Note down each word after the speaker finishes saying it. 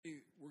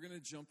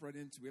going to jump right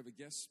into, we have a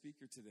guest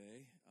speaker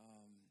today.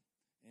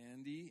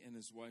 Andy and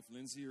his wife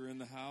Lindsay are in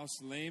the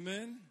house.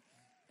 Lehmann.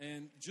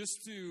 And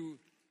just to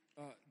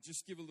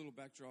give a little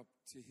backdrop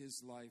to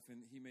his life,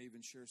 and he may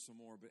even share some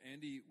more, but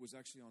Andy was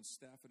actually on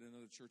staff at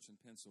another church in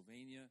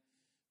Pennsylvania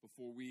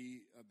before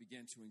we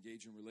began to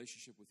engage in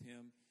relationship with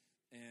him.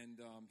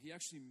 And he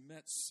actually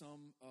met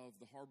some of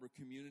the Harbor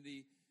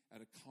community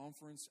at a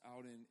conference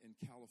out in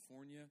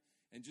California,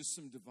 and just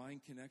some divine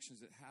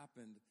connections that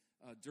happened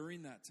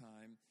during that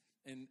time.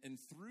 And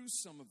through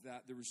some of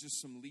that, there was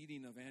just some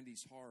leading of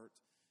Andy's heart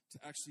to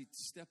actually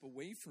step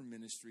away from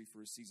ministry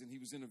for a season. He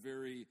was in a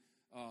very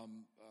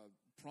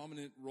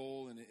prominent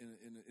role in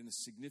a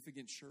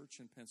significant church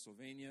in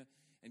Pennsylvania,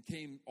 and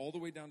came all the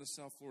way down to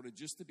South Florida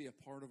just to be a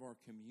part of our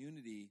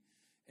community,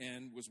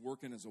 and was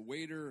working as a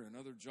waiter and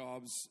other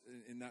jobs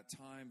in that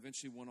time.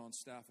 Eventually went on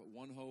staff at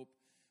One Hope.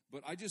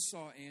 But I just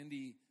saw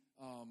Andy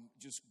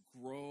just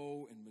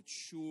grow and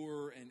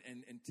mature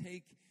and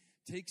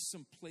take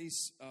some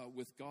place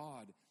with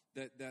God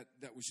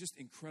that was just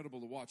incredible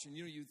to watch. And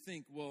you'd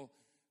think, well,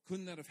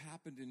 couldn't that have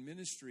happened in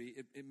ministry?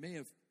 It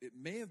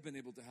may have been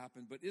able to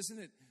happen, but isn't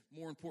it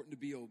more important to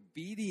be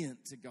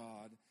obedient to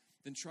God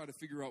than try to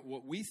figure out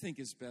what we think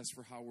is best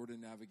for how we're to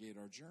navigate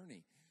our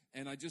journey?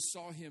 And I just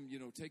saw him,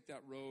 take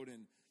that road,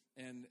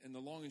 and the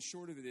long and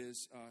short of it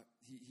is,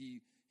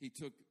 he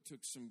took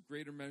some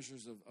greater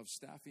measures of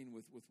staffing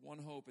with One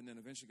Hope, and then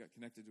eventually got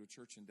connected to a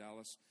church in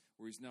Dallas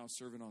where he's now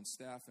serving on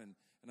staff. And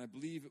I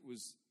believe it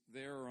was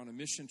there or on a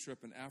mission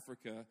trip in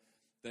Africa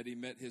that he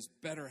met his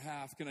better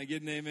half. Can I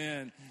get an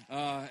amen?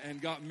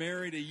 And got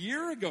married a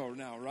year ago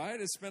now,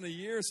 right? It's been a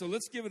year. So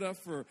let's give it up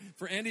for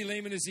Andy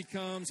Lehmann as he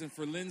comes, and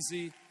for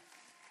Lindsay.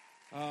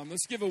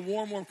 Let's give a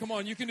warm, come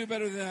on, you can do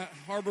better than that.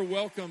 Harbor,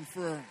 welcome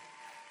for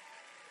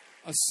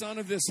a son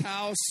of this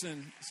house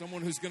and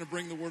someone who's going to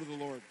bring the word of the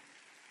Lord.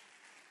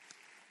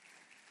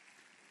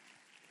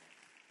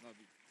 Love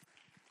you.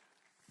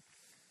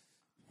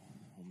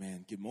 Oh,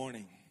 man, good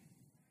morning.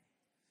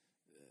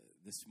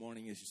 This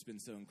morning has just been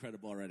so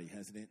incredible already,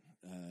 hasn't it?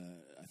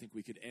 I think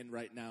we could end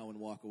right now and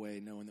walk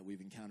away knowing that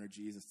we've encountered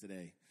Jesus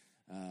today.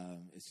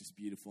 It's just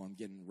beautiful. I'm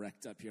getting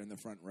wrecked up here in the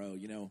front row.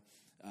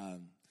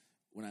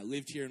 When I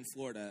lived here in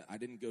Florida, I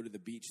didn't go to the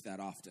beach that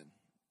often.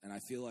 And I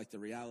feel like the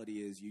reality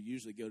is you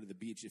usually go to the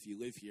beach if you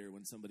live here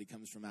when somebody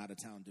comes from out of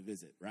town to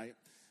visit, right?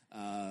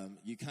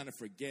 You kind of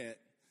forget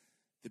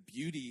the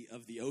beauty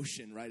of the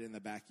ocean right in the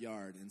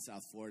backyard in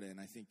South Florida. And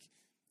I think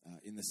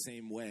in the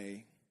same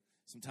way,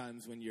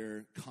 sometimes when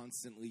you're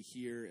constantly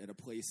here at a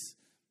place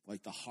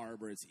like the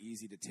Harbor, it's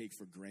easy to take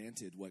for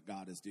granted what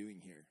God is doing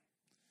here.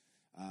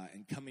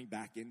 And coming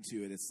back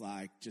into it, it's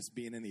like just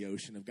being in the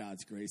ocean of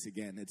God's grace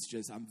again. It's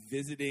just, I'm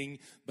visiting,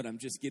 but I'm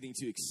just getting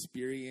to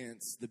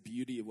experience the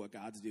beauty of what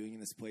God's doing in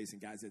this place.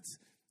 And guys, it's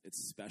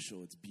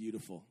special. It's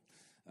beautiful.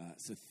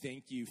 So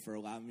thank you for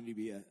allowing me to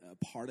be a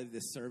part of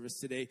this service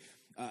today.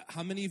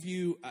 How many of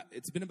you,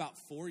 it's been about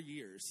 4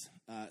 years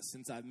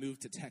since I've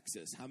moved to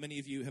Texas. How many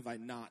of you have I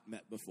not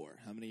met before?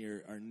 How many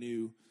are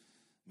new?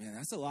 Man,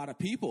 that's a lot of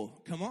people.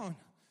 Come on.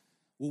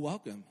 Well,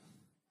 welcome.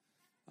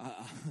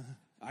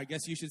 I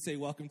guess you should say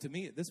welcome to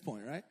me at this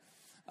point, right?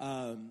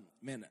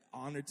 Man,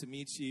 honored to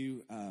meet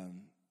you.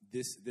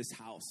 This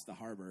house, the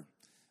Harbor,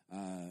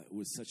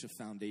 was such a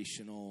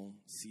foundational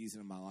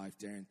season of my life.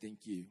 Darren,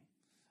 thank you.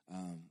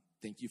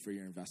 Thank you for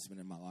your investment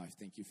in my life.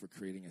 Thank you for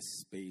creating a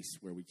space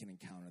where we can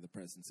encounter the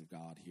presence of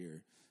God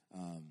here.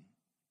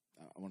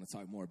 I want to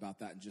talk more about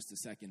that in just a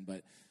second,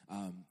 but,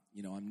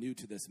 I'm new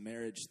to this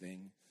marriage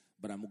thing,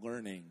 but I'm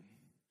learning.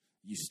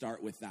 You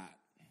start with that,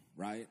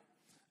 right?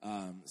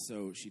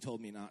 So she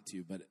told me not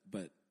to,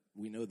 but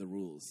we know the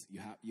rules.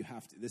 You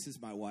have to. This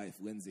is my wife,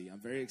 Lindsay. I'm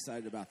very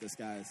excited about this,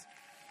 guys.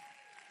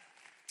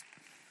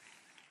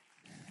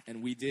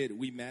 And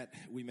we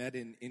met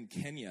in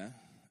Kenya.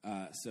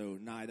 So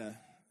Nida,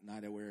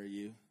 where are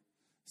you?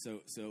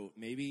 So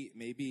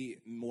maybe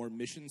more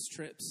missions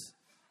trips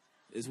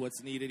is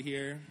what's needed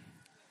here.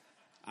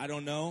 I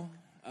don't know.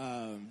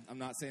 I'm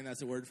not saying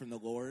that's a word from the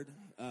Lord.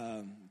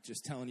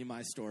 Just telling you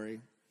my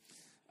story.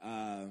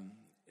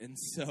 And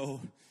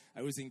so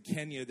I was in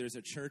Kenya. There's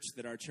a church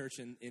that our church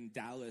in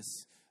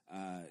Dallas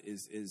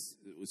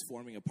was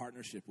forming a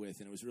partnership with,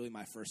 and it was really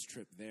my first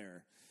trip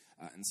there.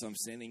 And so I'm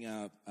standing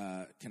up,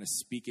 kind of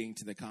speaking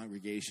to the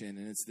congregation,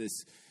 and it's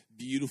this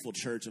beautiful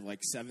church of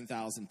like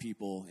 7,000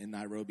 people in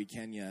Nairobi,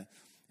 Kenya.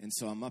 And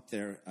so I'm up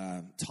there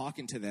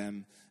talking to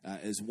them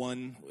as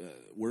one,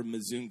 we're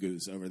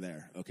Mzungus over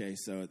there, okay?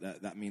 So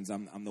that means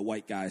I'm the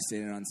white guy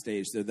standing on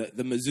stage. So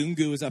the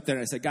Mzungu is up there,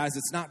 and I said, guys,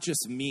 it's not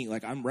just me.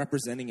 Like, I'm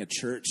representing a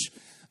church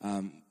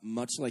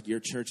much like your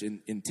church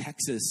in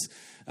Texas,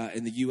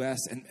 in the U.S.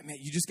 And, man,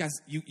 you just guys,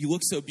 you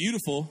look so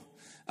beautiful.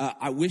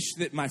 I wish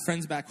that my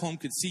friends back home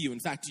could see you. In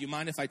fact, do you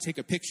mind if I take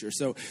a picture?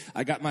 So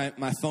I got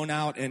my phone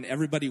out, and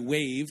everybody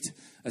waved.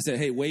 I said,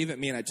 hey, wave at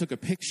me. And I took a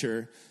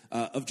picture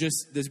of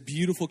just this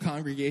beautiful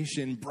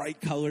congregation, bright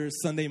colors,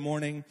 Sunday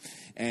morning.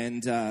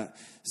 And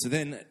so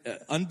then,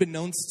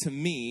 unbeknownst to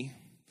me,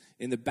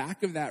 in the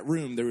back of that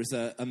room, there was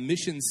a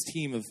missions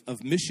team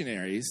of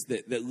missionaries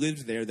that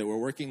lived there, that were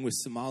working with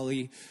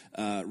Somali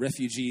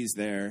refugees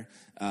there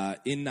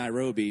in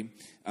Nairobi.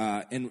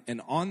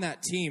 And on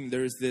that team,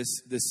 there's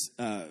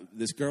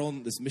this girl,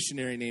 this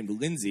missionary named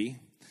Lindsay.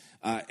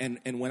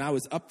 And when I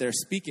was up there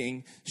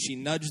speaking, she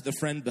nudged the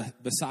friend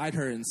beside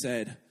her and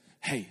said,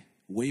 "Hey,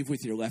 wave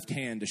with your left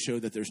hand to show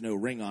that there's no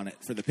ring on it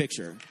for the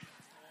picture."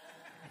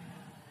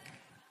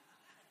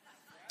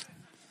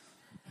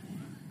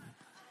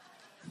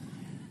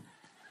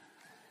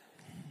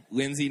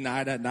 Lindsay,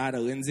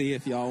 Nida, Lindsay,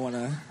 if y'all want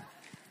to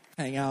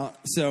hang out.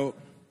 So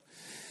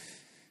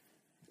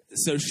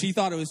she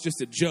thought it was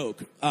just a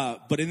joke.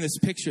 But in this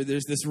picture,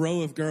 there's this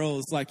row of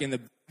girls like in the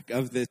back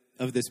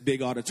of this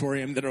big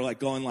auditorium that are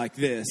like going like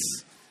this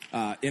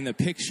in the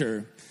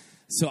picture.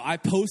 So I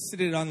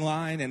posted it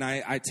online, and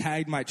I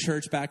tagged my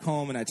church back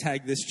home, and I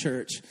tagged this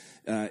church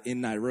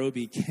in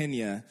Nairobi,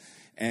 Kenya,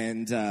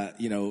 and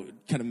kind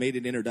of made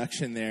an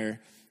introduction there.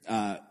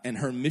 And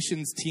her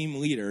missions team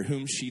leader,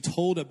 whom she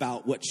told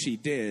about what she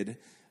did,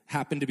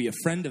 happened to be a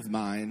friend of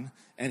mine,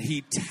 and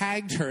he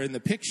tagged her in the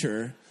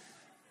picture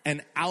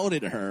and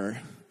outed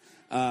her.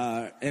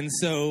 And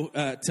so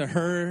to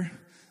her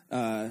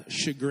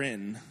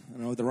chagrin, I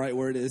don't know what the right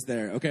word is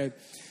there, okay?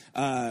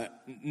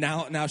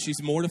 Now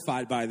she's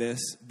mortified by this,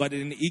 but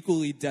in an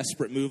equally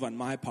desperate move on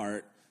my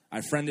part,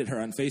 I friended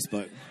her on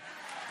Facebook.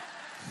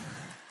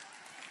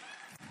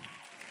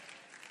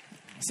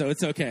 So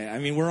it's okay. I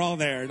mean, we're all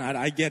there, and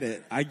I get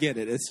it.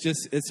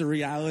 It's a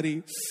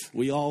reality.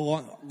 We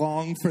all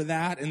long for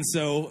that. And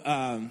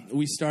so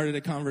we started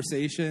a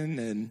conversation,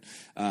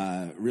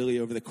 and really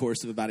over the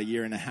course of about a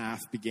year and a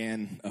half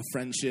began a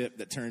friendship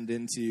that turned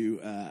into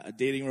a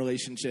dating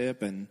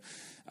relationship. And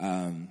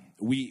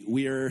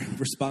we are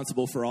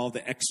responsible for all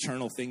the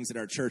external things at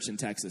our church in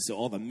Texas. So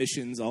all the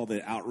missions, all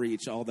the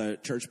outreach, all the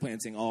church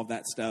planting, all of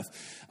that stuff.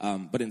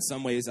 But in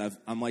some ways,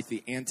 I'm like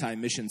the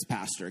anti-missions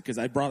pastor, because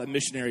I brought a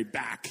missionary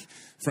back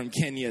from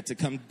Kenya to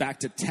come back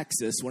to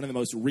Texas, one of the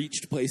most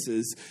reached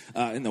places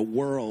in the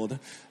world.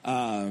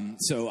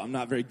 So I'm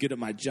not very good at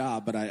my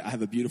job, but I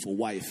have a beautiful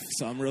wife.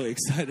 So I'm really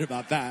excited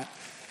about that.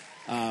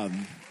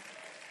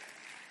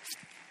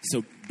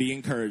 So be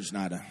encouraged,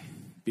 Nada.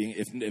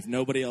 If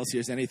nobody else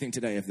hears anything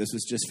today, if this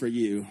was just for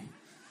you,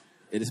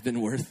 it has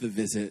been worth the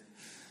visit.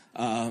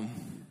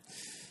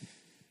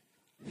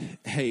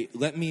 Hey,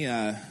 let me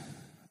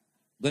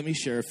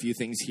share a few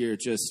things here.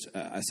 Just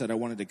I said I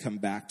wanted to come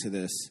back to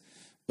this,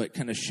 but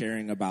kind of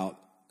sharing about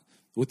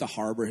what the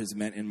harbor has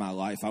meant in my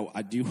life.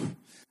 I do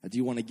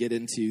want to get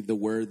into the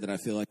word that I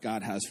feel like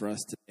God has for us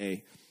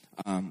today.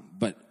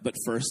 But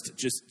first,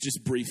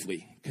 just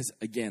briefly, because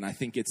again, I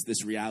think it's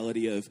this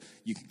reality of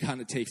you can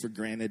kind of take for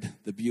granted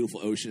the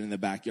beautiful ocean in the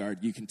backyard.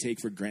 You can take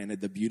for granted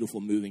the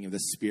beautiful moving of the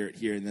Spirit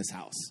here in this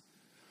house.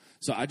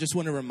 So I just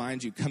want to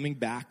remind you, coming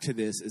back to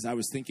this, as I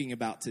was thinking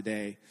about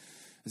today,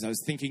 as I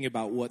was thinking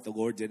about what the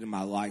Lord did in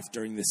my life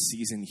during this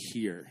season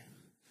here,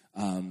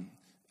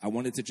 I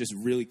wanted to just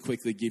really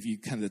quickly give you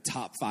kind of the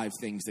top 5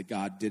 things that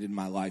God did in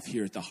my life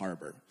here at the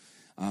harbor.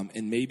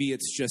 And maybe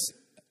it's just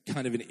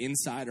kind of an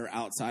insider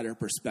outsider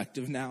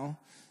perspective now.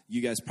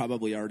 You guys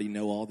probably already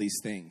know all these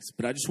things,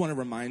 but I just want to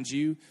remind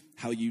you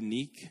how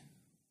unique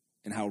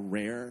and how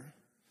rare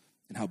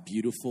and how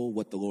beautiful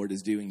what the Lord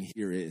is doing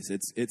here is.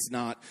 It's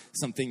not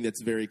something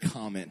that's very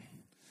common.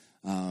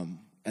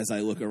 As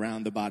I look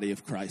around the body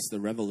of Christ, the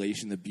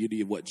revelation, the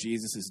beauty of what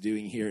Jesus is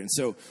doing here. And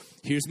so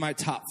here's my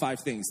top 5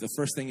 things. The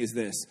first thing is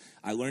this: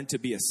 I learned to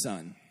be a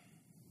son.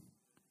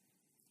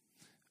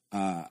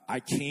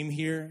 I came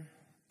here.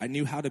 I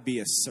knew how to be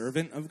a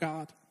servant of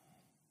God.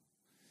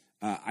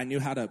 I knew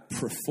how to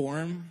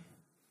perform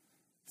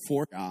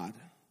for God.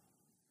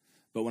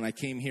 But when I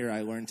came here,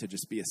 I learned to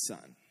just be a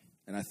son.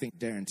 And I think,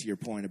 Darren, to your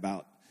point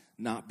about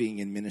not being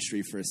in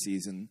ministry for a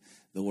season,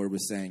 the Lord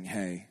was saying,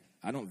 hey,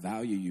 I don't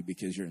value you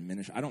because you're in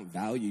ministry. I don't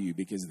value you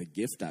because of the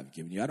gift I've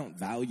given you. I don't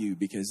value you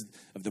because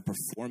of the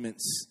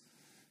performance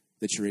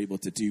that you're able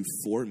to do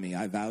for me.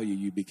 I value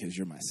you because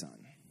you're my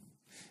son.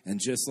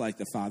 And just like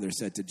the Father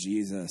said to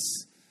Jesus,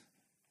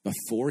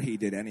 before he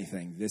did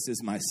anything, this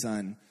is my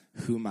son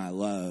whom I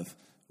love.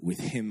 With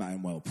him I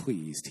am well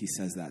pleased. He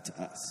says that to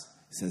us.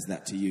 He says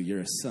that to you. You're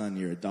a son,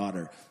 you're a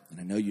daughter. And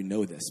I know you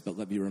know this, but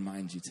let me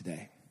remind you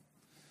today.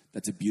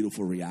 That's a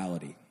beautiful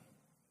reality.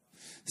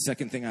 The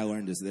second thing I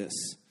learned is this: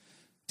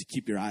 to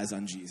keep your eyes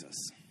on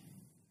Jesus.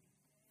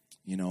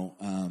 You know,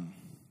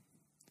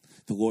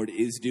 the Lord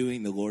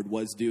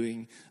was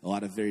doing a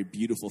lot of very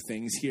beautiful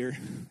things here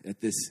in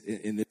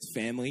this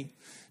family.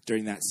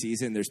 During that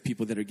season, there's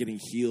people that are getting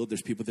healed.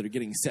 There's people that are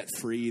getting set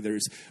free.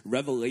 There's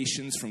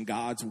revelations from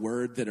God's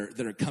word that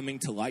are coming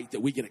to light that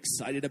we get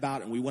excited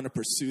about, and we want to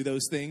pursue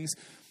those things.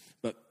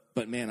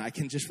 But man, I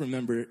can just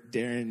remember,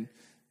 Darren,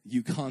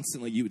 you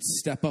would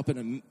step up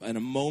in a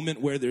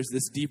moment where there's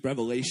this deep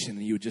revelation,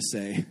 and you would just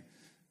say,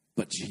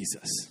 but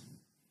Jesus.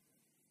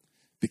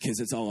 Because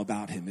it's all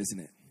about him, isn't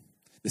it?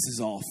 This is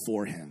all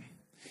for him.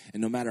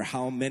 And no matter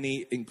how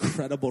many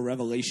incredible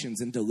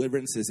revelations and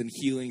deliverances and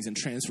healings and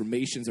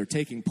transformations are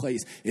taking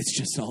place, it's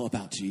just all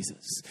about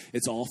Jesus.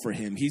 It's all for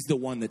him. He's the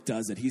one that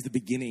does it. He's the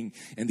beginning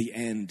and the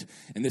end.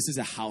 And this is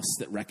a house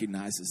that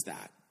recognizes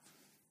that.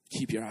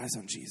 Keep your eyes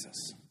on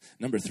Jesus.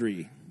 Number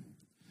 3,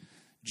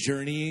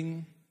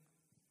 journeying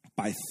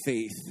by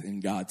faith in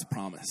God's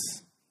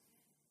promise.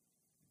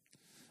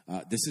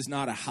 This is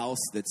not a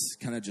house that's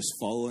kind of just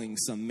following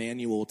some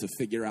manual to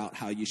figure out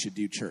how you should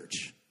do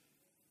church.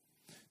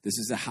 This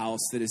is a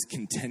house that is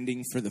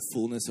contending for the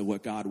fullness of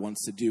what God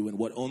wants to do and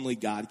what only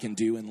God can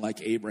do. And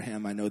like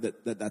Abraham, I know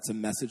that's a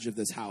message of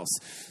this house.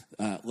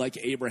 Like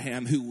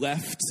Abraham, who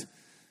left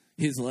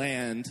his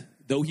land,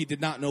 though he did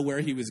not know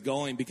where he was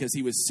going because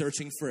he was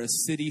searching for a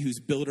city whose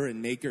builder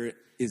and maker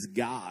is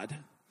God.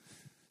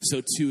 So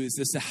too is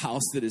this a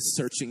house that is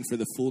searching for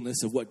the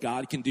fullness of what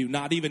God can do,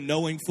 not even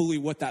knowing fully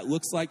what that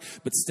looks like,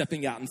 but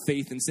stepping out in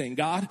faith and saying,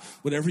 God,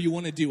 whatever you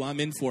want to do,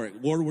 I'm in for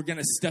it. Lord, we're going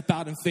to step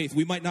out in faith.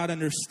 We might not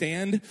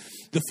understand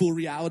the full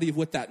reality of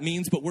what that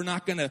means, but we're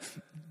not going to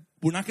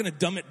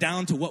dumb it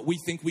down to what we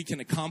think we can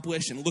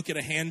accomplish and look at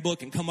a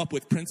handbook and come up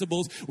with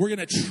principles. We're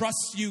going to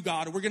trust you,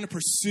 God. We're going to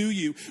pursue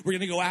you. We're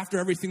going to go after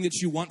everything that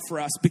you want for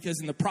us,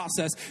 because in the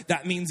process,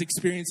 that means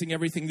experiencing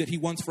everything that he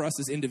wants for us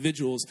as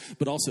individuals,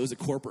 but also as a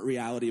corporate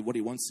reality of what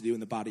he wants to do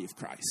in the body of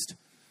Christ.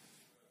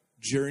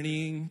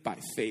 Journeying by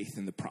faith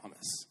in the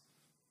promise.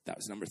 That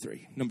was number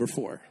 3. Number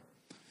 4,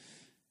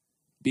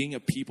 being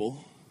a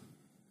people,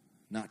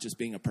 not just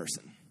being a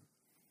person.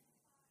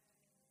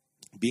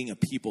 Being a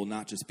people,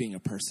 not just being a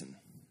person.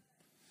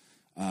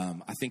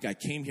 I think I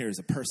came here as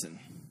a person.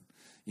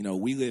 You know,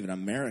 we live in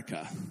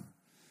America.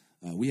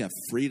 We have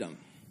freedom.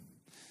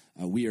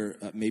 We are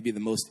maybe the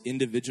most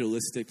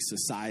individualistic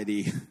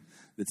society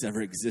that's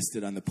ever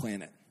existed on the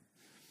planet.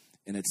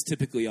 And it's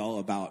typically all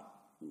about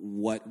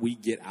what we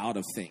get out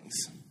of things.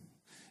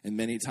 And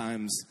many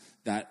times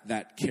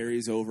that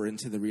carries over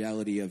into the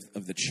reality of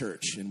the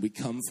church. And we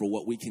come for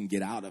what we can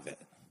get out of it.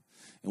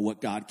 And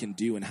what God can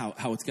do and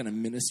how it's going to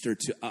minister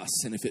to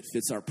us and if it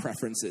fits our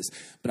preferences.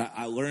 But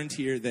I learned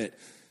here that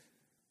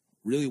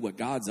really what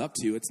God's up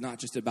to, it's not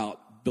just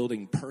about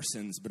building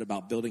persons, but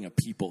about building a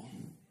people.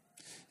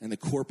 And the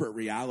corporate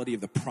reality of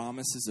the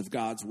promises of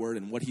God's word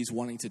and what he's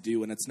wanting to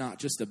do. And it's not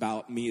just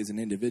about me as an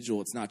individual.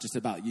 It's not just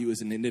about you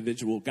as an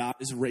individual. God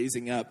is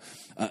raising up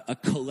a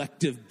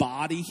collective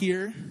body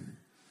here.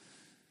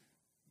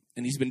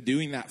 And he's been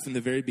doing that from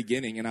the very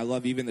beginning. And I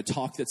love even the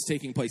talk that's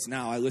taking place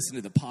now. I listen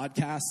to the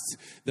podcasts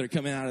that are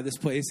coming out of this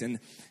place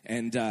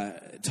and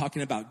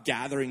talking about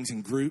gatherings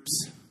and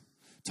groups,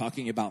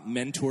 talking about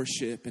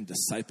mentorship and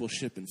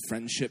discipleship and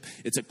friendship.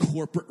 It's a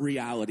corporate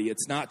reality.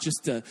 It's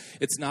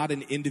not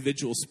an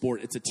individual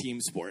sport. It's a team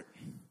sport.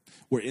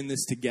 We're in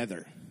this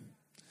together.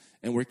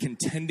 And we're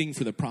contending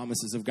for the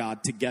promises of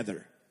God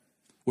together.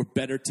 We're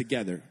better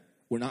together.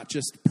 We're not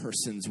just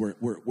persons.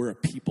 We're a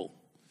people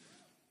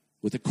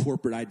with a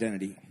corporate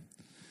identity.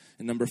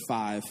 And number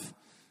 5,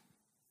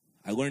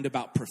 I learned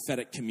about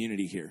prophetic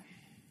community here.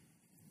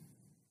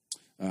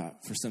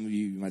 For some of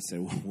you, you might say,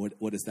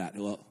 what is that?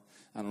 Well,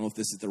 I don't know if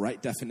this is the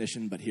right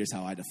definition, but here's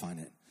how I define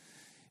it.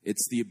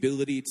 It's the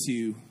ability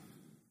to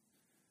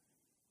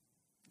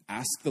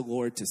ask the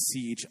Lord to see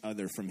each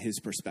other from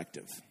his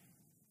perspective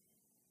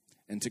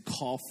and to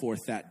call forth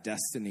that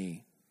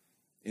destiny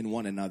in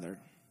one another.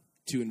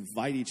 To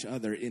invite each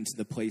other into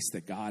the place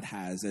that God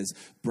has as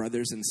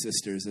brothers and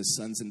sisters, as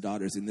sons and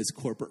daughters in this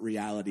corporate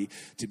reality,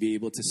 to be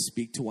able to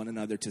speak to one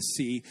another, to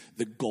see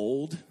the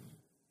gold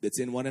that's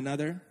in one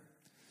another,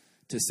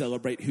 to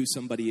celebrate who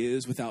somebody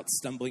is without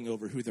stumbling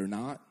over who they're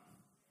not,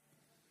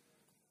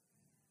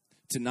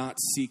 to not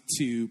seek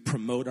to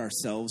promote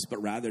ourselves,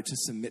 but rather to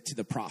submit to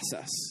the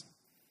process.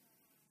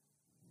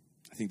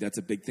 I think that's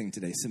a big thing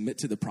today. Submit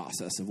to the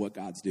process of what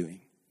God's doing.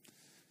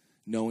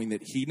 Knowing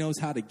that he knows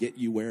how to get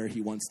you where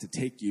he wants to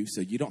take you,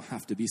 so you don't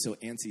have to be so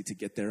antsy to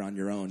get there on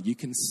your own. You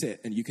can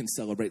sit and you can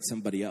celebrate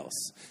somebody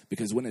else,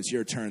 because when it's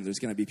your turn, there's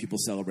going to be people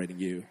celebrating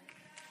you.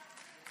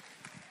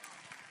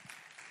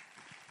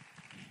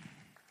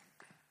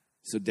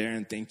 So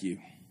Darren, thank you,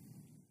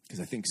 because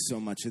I think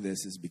so much of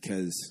this is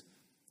because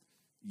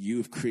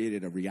you've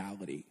created a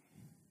reality.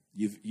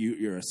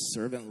 You're a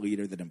servant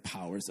leader that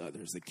empowers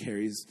others, that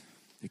carries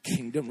the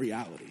kingdom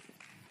reality.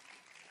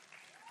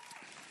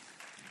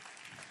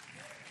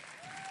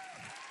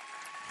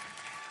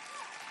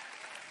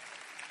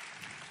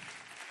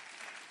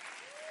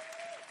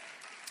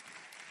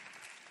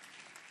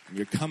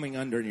 You're coming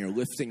under and you're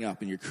lifting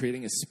up and you're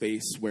creating a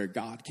space where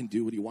God can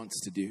do what he wants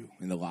to do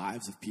in the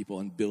lives of people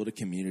and build a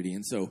community.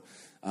 And so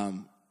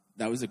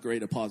that was a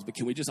great applause. But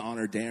can we just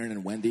honor Darren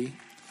and Wendy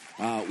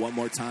one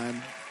more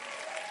time?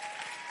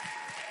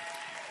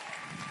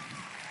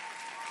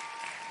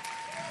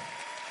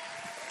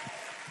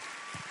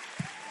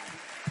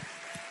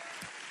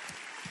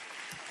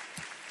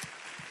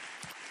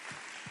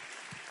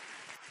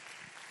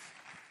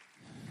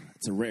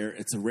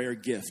 It's a rare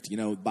gift. You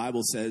know, the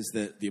Bible says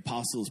that the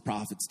apostles,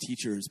 prophets,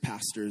 teachers,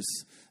 pastors,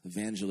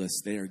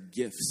 evangelists, they are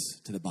gifts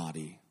to the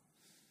body.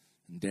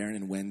 Darren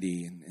and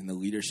Wendy and the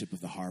leadership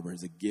of the Harbor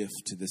is a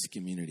gift to this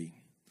community.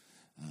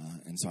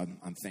 And so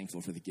I'm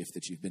thankful for the gift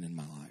that you've been in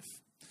my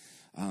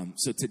life.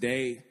 So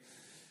today,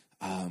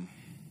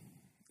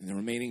 in the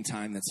remaining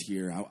time that's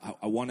here,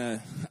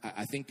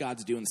 I think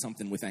God's doing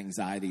something with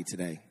anxiety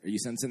today. Are you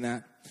sensing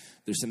that?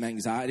 There's some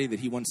anxiety that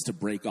he wants to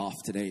break off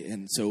today.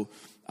 And so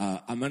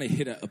I'm going to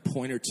hit a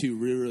point or two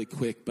really, really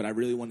quick, but I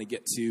really want to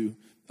get to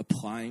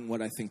applying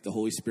what I think the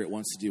Holy Spirit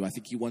wants to do. I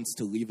think he wants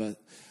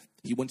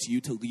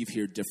you to leave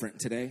here different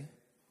today.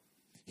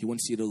 He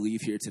wants you to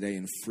leave here today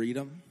in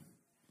freedom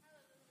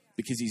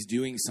because he's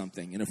doing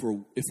something. And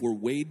if we're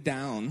weighed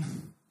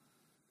down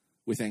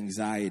with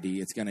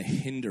anxiety, it's going to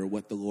hinder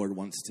what the Lord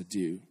wants to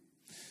do.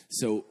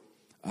 So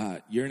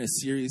you're in a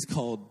series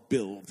called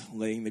Build,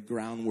 laying the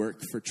groundwork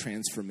for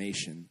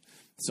transformation.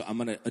 So I'm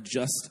going to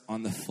adjust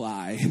on the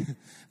fly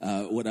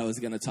what I was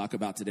going to talk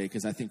about today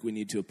because I think we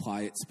need to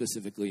apply it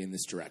specifically in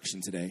this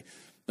direction today.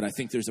 But I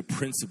think there's a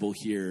principle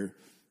here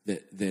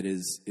that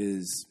is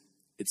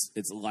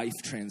it's life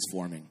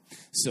transforming.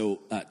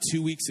 So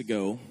 2 weeks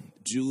ago,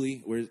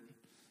 Julie,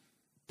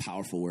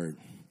 powerful word.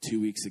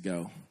 2 weeks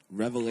ago,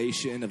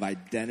 revelation of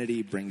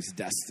identity brings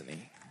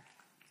destiny.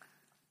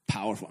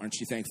 Powerful. Aren't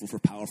you thankful for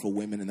powerful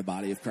women in the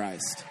body of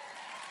Christ?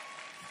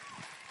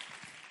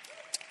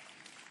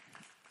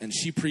 And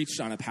she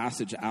preached on a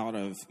passage out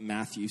of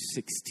Matthew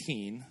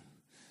 16.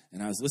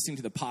 And I was listening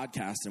to the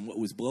podcast, and what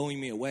was blowing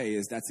me away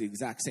is that's the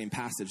exact same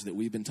passage that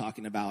we've been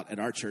talking about at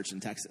our church in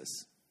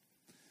Texas.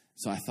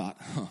 So I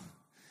thought,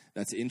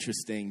 that's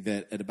interesting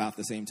that at about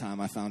the same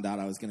time I found out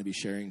I was going to be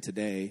sharing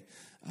today,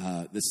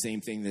 the same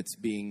thing that's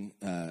being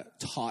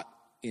taught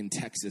in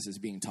Texas is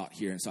being taught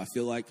here. And so I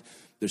feel like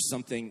there's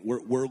something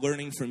we're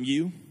learning from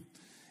you,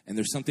 and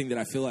there's something that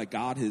I feel like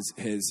God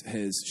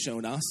has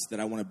shown us that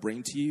I want to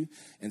bring to you.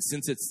 And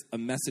since it's a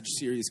message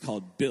series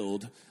called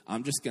Build,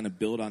 I'm just going to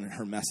build on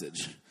her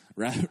message.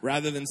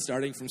 Rather than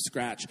starting from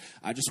scratch,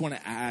 I just want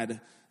to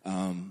add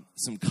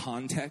some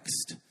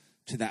context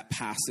to that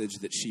passage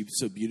that she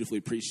so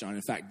beautifully preached on.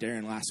 In fact,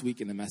 Darren, last week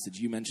in the message,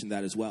 you mentioned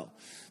that as well.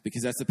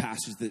 Because that's the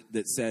passage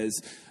that says,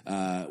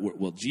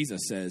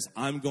 Jesus says,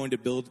 I'm going to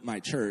build my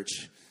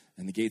church,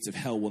 and the gates of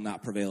hell will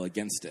not prevail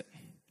against it.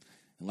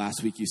 And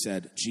last week you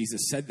said,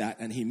 Jesus said that,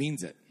 and he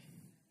means it.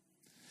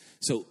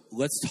 So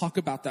let's talk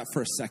about that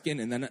for a second,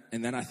 and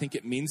then I think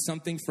it means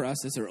something for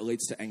us as it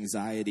relates to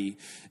anxiety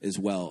as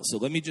well. So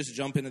let me just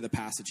jump into the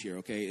passage here,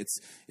 okay?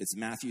 It's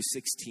Matthew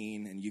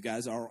 16, and you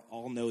guys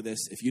all know this.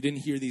 If you didn't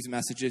hear these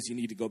messages, you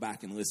need to go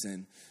back and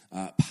listen.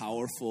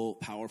 Powerful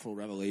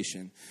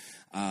revelation.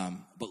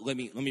 But let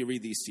me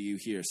read these to you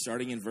here,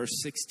 starting in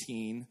verse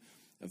 16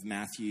 of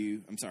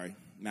Matthew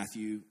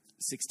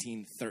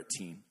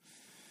 16:13.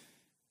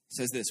 It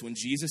says this: when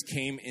Jesus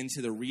came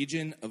into the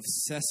region of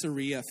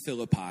Caesarea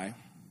Philippi,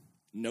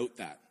 note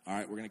that. All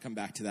right, we're going to come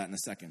back to that in a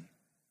second.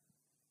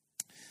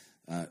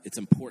 It's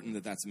important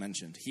that that's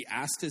mentioned. He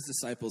asked his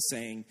disciples,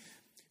 saying,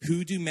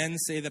 "Who do men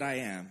say that I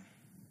am?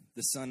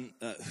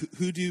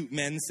 Who do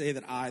men say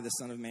that I, the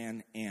Son of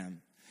Man,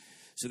 am?"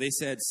 So they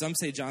said, "Some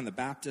say John the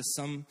Baptist,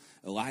 some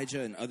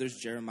Elijah, and others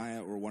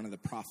Jeremiah or one of the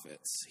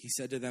prophets." He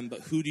said to them,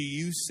 "But who do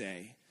you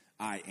say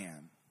I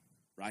am?"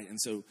 Right,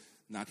 and so.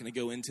 Not going to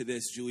go into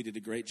this. Julie did a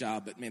great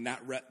job, but man,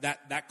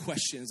 that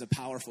question is a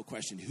powerful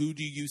question. Who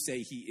do you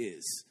say he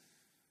is?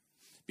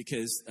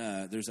 Because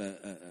there's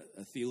a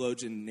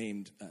theologian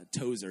named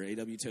Tozer,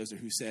 A.W. Tozer,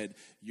 who said,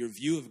 your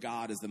view of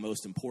God is the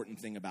most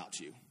important thing about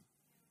you.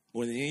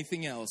 More than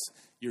anything else,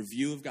 your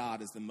view of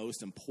God is the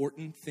most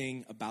important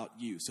thing about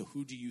you. So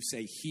who do you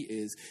say he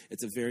is?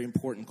 It's a very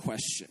important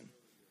question.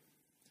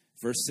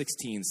 Verse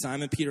 16,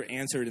 Simon Peter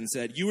answered and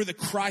said, "You are the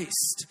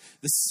Christ,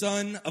 the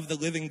Son of the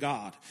living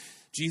God."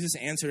 Jesus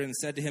answered and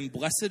said to him,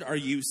 "Blessed are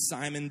you,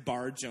 Simon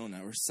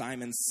Bar-Jonah," or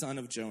Simon, son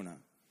of Jonah.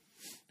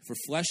 "For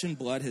flesh and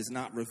blood has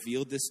not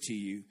revealed this to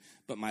you,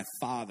 but my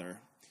Father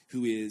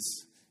who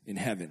is in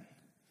heaven."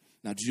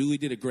 Now, Julie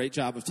did a great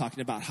job of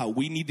talking about how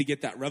we need to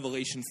get that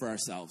revelation for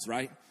ourselves,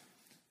 right?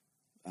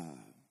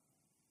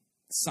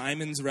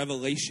 Simon's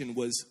revelation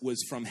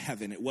was from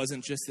heaven. It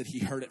wasn't just that he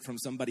heard it from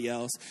somebody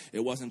else. It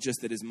wasn't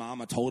just that his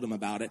mama told him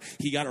about it.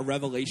 He got a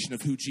revelation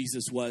of who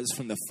Jesus was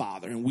from the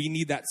Father. And we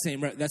need that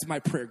same, that's my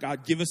prayer.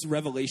 God, give us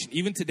revelation.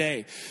 Even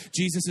today,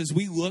 Jesus, as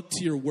we look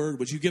to your word,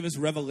 would you give us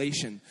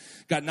revelation?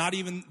 God, not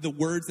even the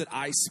words that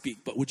I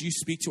speak, but would you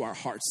speak to our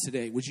hearts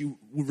today? Would you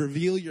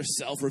reveal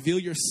yourself, reveal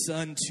your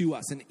Son to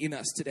us and in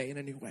us today in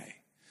a new way?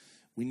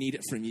 We need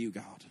it from you,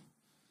 God.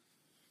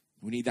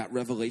 We need that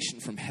revelation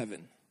from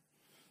heaven.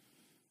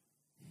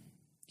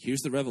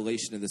 Here's the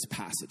revelation of this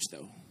passage,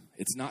 though.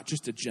 It's not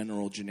just a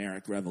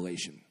generic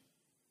revelation.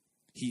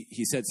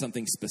 He said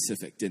something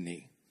specific, didn't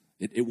he?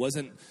 It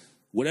wasn't,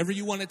 whatever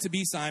you want it to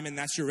be, Simon,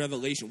 that's your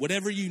revelation.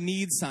 Whatever you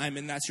need,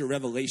 Simon, that's your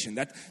revelation.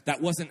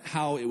 That wasn't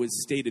how it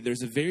was stated.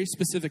 There's a very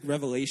specific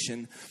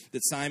revelation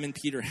that Simon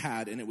Peter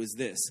had, and it was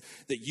this,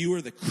 that you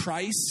are the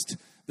Christ,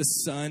 the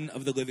Son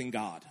of the living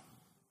God.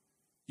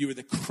 You are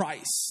the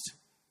Christ,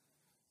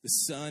 the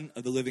Son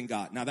of the living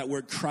God. Now, that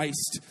word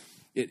Christ,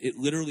 it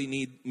literally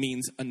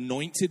means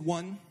anointed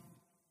one,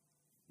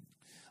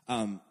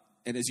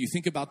 And as you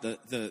think about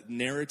the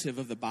narrative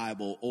of the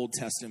Bible, Old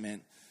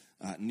Testament,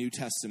 New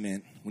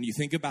Testament, when you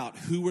think about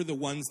who were the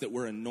ones that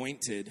were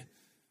anointed,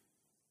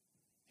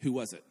 who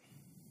was it?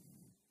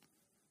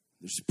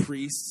 There's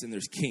priests and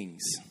there's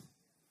kings.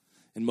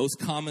 And most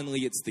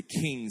commonly, it's the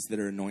kings that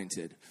are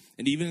anointed.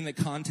 And even in the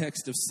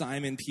context of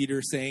Simon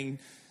Peter saying,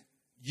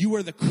 you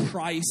are the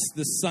Christ,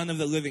 the Son of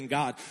the living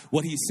God,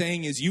 what he's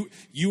saying is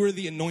you are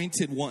the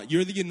anointed one.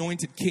 You're the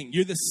anointed king.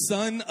 You're the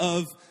Son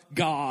of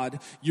God.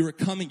 You're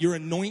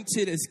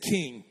anointed as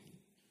king.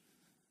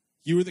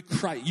 You were the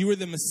Christ. You were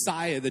the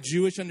Messiah. The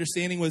Jewish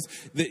understanding was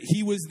that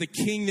he was the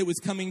king that was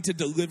coming to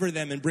deliver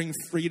them and bring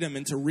freedom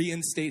and to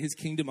reinstate his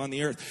kingdom on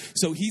the earth.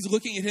 So he's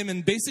looking at him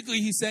and basically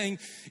he's saying,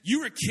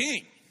 you're a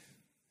king.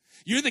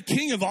 You're the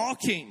king of all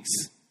kings.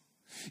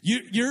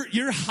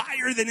 You're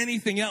higher than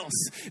anything else.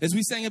 As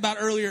we sang about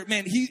earlier,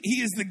 man,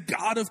 he is the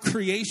God of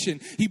creation.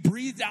 He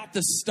breathed out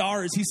the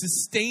stars. He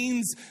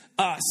sustains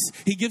us.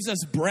 He gives us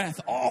breath.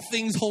 All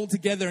things hold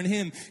together in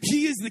him.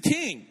 He is the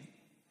king.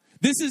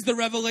 This is the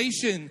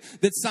revelation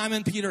that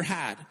Simon Peter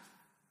had.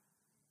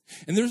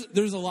 And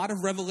there's a lot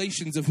of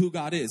revelations of who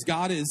God is.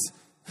 God is,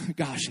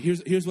 gosh,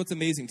 here's what's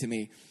amazing to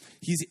me.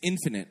 He's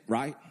infinite,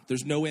 right?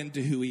 There's no end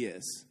to who he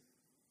is.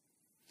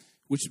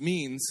 Which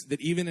means that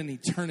even in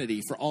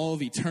eternity, for all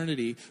of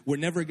eternity, we're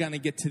never going to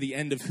get to the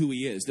end of who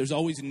he is. There's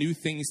always new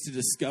things to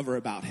discover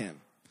about him.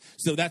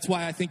 So that's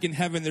why I think in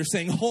heaven they're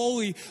saying,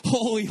 holy,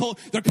 holy, holy.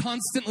 They're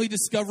constantly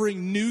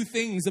discovering new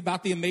things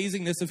about the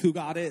amazingness of who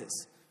God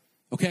is.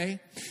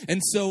 Okay?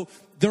 And so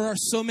there are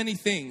so many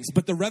things,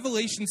 but the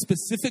revelation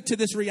specific to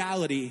this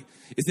reality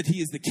is that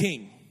he is the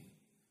king.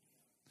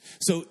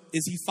 So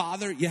is he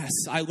father? Yes.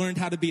 I learned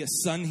how to be a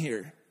son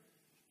here.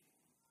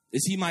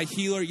 Is he my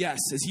healer? Yes.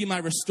 Is he my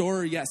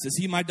restorer? Yes. Is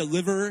he my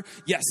deliverer?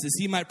 Yes. Is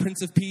he my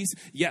Prince of Peace?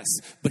 Yes.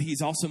 But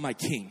he's also my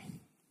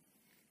king.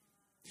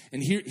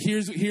 And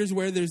here's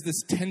where there's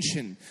this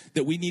tension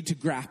that we need to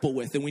grapple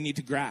with and we need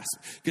to grasp.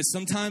 Because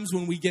sometimes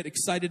when we get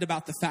excited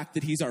about the fact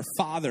that he's our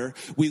father,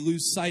 we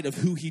lose sight of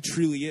who he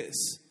truly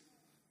is.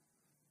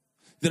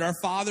 That our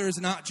father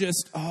is not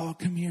just, oh,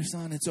 come here,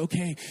 son, it's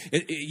okay.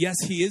 Yes,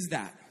 he is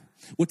that.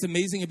 What's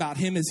amazing about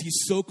him is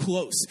he's so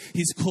close.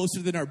 He's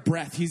closer than our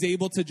breath. He's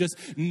able to just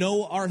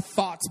know our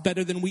thoughts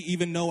better than we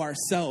even know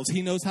ourselves.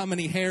 He knows how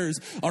many hairs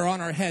are on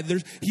our head.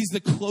 He's the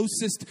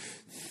closest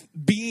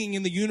being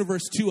in the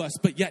universe to us,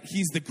 but yet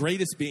he's the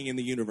greatest being in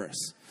the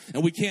universe.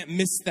 And we can't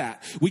miss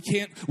that. We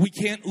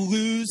can't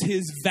lose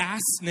his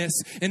vastness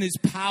and his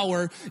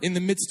power in the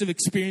midst of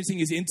experiencing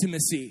his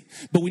intimacy.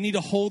 But we need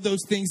to hold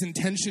those things in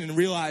tension and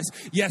realize,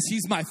 yes,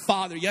 he's my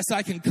father. Yes,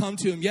 I can come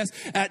to him. Yes,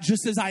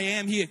 just as I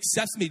am, he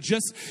accepts me.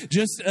 Just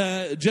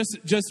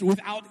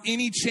without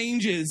any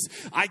changes,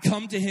 I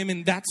come to him,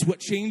 and that's what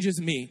changes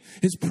me.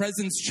 His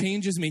presence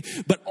changes me.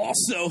 But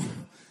also,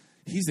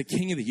 he's the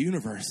king of the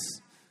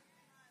universe,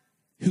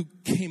 who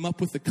came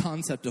up with the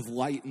concept of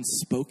light and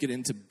spoke it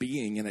into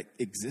being, and it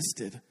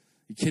existed. Are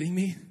you kidding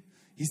me?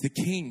 He's the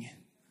king.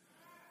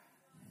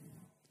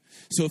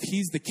 So if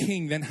he's the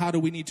king, then how do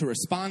we need to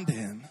respond to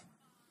him?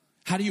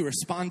 How do you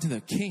respond to the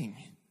king?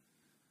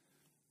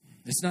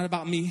 It's not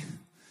about me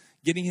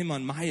getting him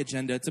on my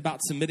agenda. It's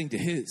about submitting to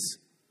his.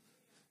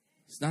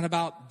 It's not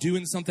about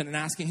doing something and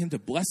asking him to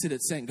bless it.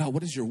 It's saying, God,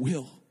 what is your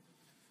will?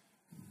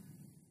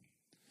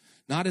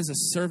 Not as a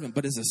servant,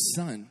 but as a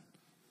son.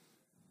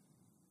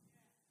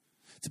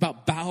 It's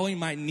about bowing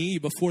my knee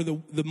before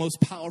the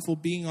most powerful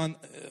being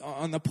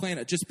on the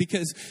planet. Just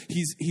because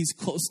he's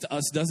close to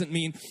us doesn't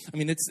mean,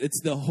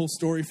 it's the whole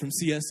story from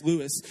C.S.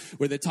 Lewis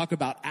where they talk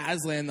about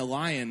Aslan the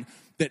lion,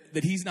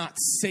 that he's not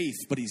safe,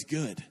 but he's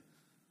good.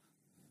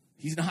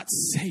 He's not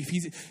safe.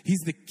 He's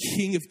the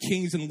King of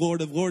kings and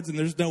Lord of lords, and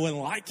there's no one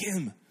like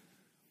him.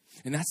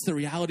 And that's the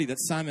reality that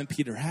Simon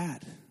Peter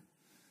had.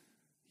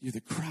 You're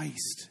the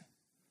Christ.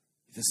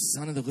 You're the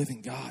Son of the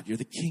living God. You're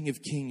the King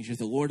of kings. You're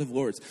the Lord of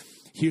lords.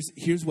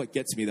 Here's what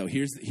gets me, though.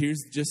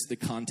 Here's just the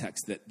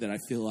context that I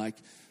feel like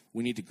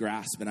we need to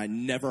grasp, and I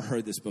never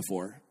heard this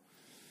before.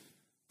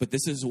 But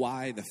this is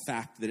why the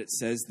fact that it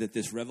says that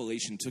this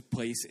revelation took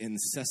place in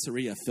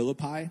Caesarea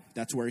Philippi,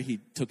 that's where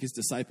he took his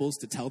disciples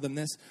to tell them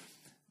this.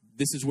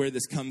 This is where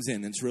this comes in,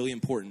 and it's really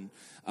important.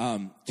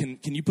 Can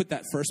you put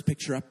that first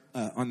picture up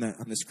on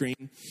the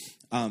screen?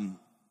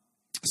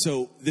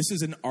 So this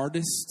is an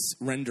artist's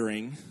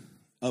rendering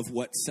of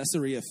what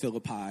Caesarea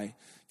Philippi,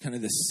 kind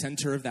of the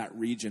center of that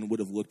region, would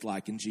have looked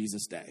like in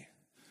Jesus' day.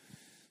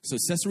 So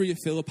Caesarea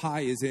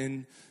Philippi is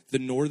in the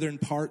northern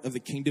part of the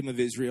kingdom of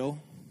Israel.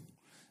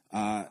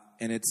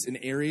 And it's an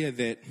area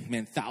that,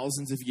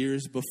 thousands of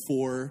years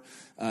before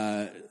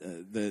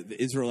the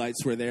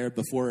Israelites were there,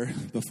 before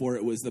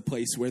it was the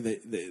place where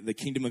the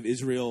kingdom of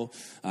Israel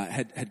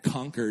had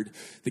conquered,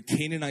 the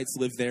Canaanites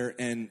lived there.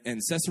 And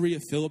Caesarea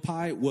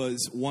Philippi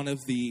was one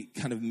of the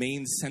kind of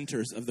main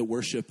centers of the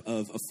worship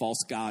of a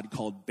false god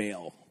called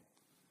Baal.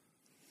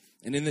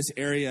 And in this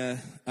area,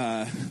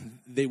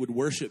 they would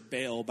worship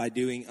Baal by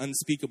doing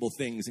unspeakable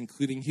things,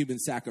 including human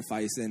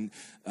sacrifice and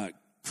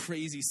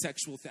crazy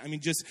sexual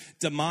things. Just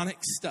demonic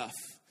stuff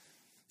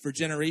for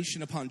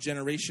generation upon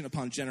generation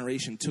upon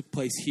generation took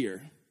place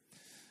here.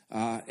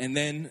 And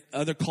then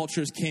other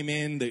cultures came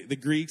in, the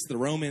Greeks, the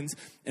Romans,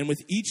 and with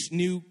each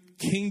new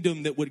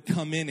kingdom that would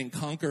come in and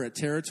conquer a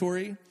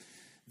territory,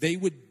 they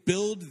would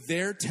build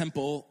their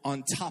temple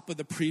on top of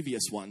the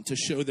previous one to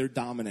show their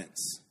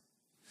dominance.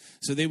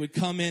 So they would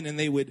come in and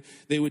they would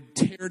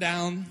tear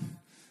down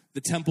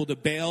the temple to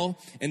Baal.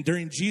 And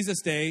during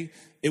Jesus' day,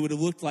 it would have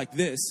looked like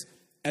this,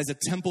 as a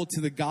temple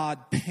to the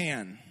god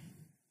Pan,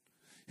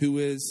 who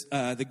is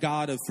the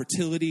god of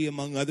fertility,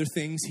 among other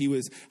things. He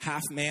was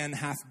half man,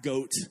 half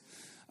goat.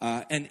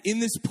 And in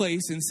this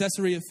place, in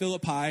Caesarea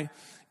Philippi,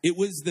 it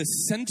was the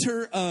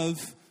center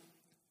of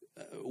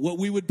what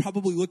we would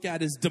probably look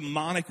at as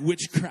demonic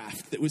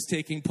witchcraft that was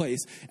taking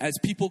place as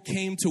people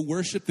came to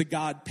worship the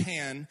god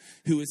Pan,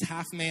 who is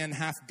half man,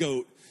 half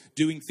goat,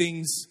 doing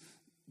things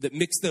that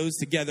mix those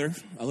together.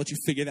 I'll let you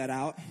figure that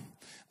out.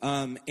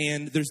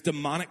 And there's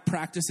demonic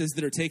practices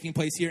that are taking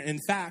place here. In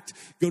fact,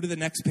 go to the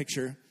next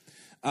picture.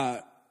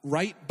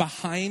 Right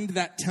behind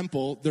that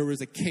temple, there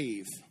was a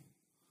cave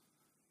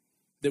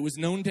that was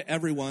known to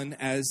everyone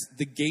as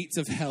the gates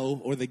of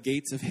hell or the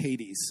gates of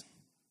Hades.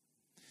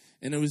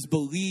 And it was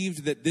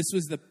believed that this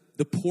was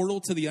the portal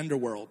to the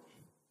underworld.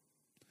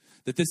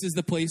 That this is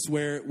the place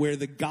where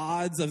the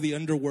gods of the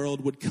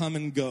underworld would come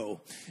and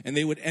go. And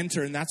they would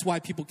enter. And that's why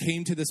people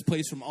came to this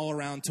place from all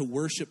around to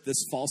worship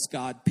this false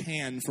god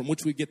Pan, from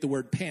which we get the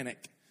word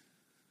panic.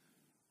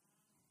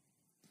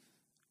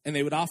 And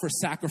they would offer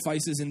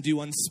sacrifices and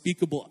do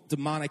unspeakable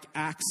demonic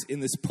acts in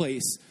this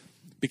place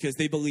because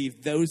they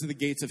believed those are the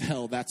gates of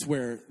hell. That's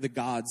where the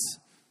gods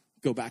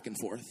go back and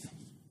forth.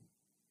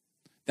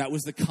 That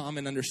was the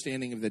common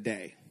understanding of the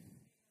day.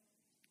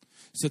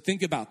 So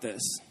think about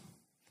this.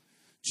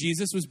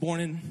 Jesus was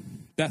born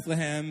in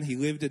Bethlehem. He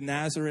lived in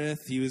Nazareth.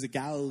 He was a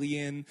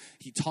Galilean.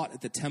 He taught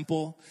at the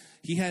temple.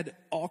 He had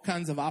all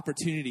kinds of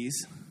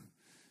opportunities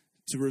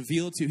to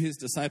reveal to his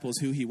disciples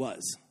who he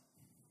was.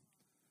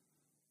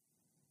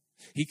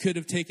 He could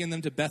have taken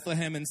them to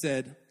Bethlehem and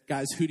said,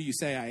 guys, who do you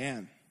say I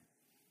am?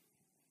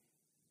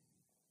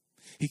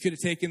 He could have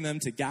taken them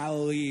to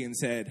Galilee and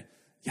said,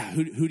 yeah,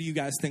 who do you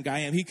guys think I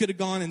am? He could have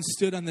gone and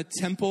stood on the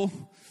Temple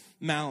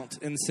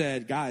Mount and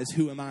said, guys,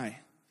 who am I?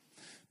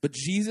 But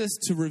Jesus,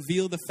 to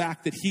reveal the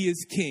fact that he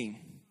is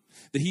king,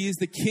 that he is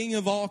the king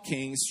of all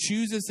kings,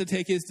 chooses to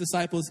take his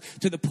disciples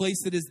to the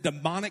place that is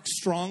demonic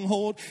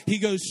stronghold. He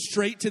goes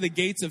straight to the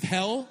gates of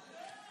hell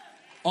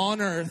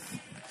on earth.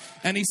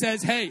 And he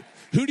says, hey,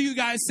 who do you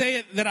guys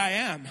say that I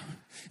am?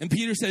 And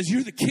Peter says,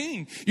 you're the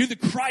king. You're the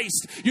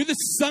Christ. You're the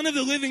Son of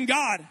the living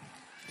God.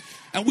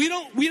 And we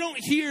don't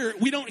hear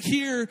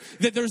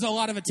that there's a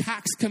lot of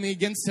attacks coming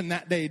against him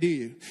that day, do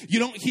you? You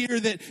don't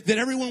hear that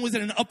everyone was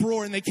in an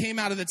uproar and they came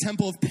out of the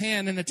temple of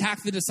Pan and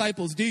attacked the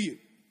disciples, do you?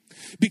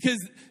 Because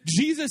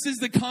Jesus is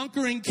the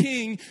conquering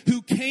king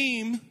who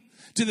came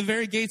to the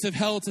very gates of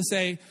hell to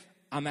say,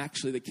 I'm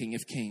actually the King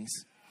of Kings.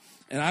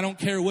 And I don't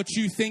care what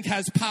you think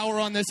has power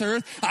on this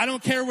earth. I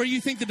don't care where you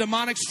think the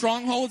demonic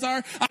strongholds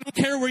are. I don't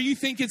care where you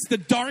think it's the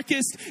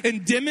darkest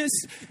and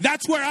dimmest.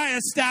 That's where I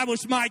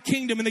establish my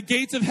kingdom, and the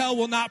gates of hell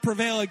will not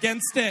prevail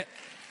against it.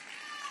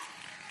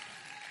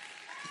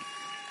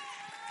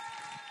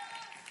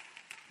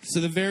 So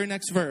the very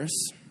next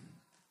verse.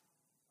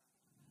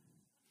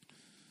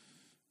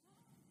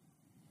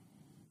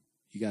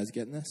 You guys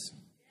getting this?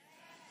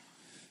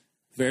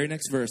 Very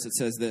next verse, it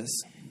says this.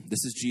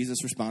 This is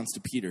Jesus' response to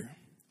Peter.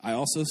 I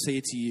also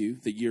say to you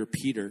that you're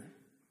Peter,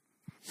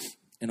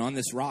 and on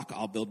this rock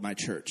I'll build my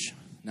church.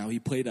 Now he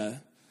played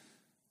a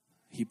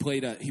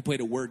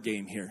word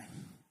game here.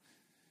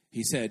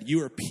 He said,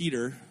 you are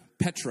Peter,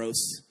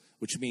 Petros,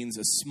 which means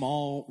a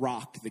small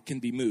rock that can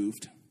be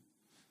moved.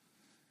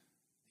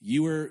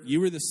 You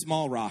were the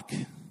small rock,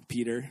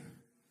 Peter.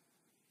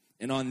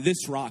 And on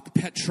this rock,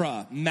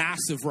 Petra,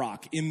 massive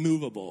rock,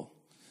 immovable.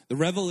 The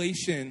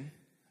revelation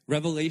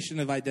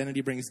of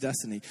identity brings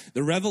destiny.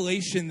 The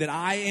revelation that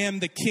I am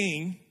the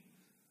king,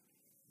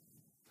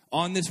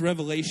 on this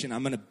revelation,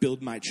 I'm going to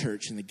build my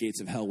church and the gates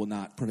of hell will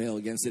not prevail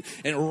against it.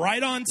 And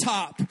right on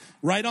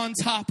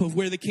top of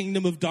where the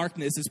kingdom of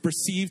darkness is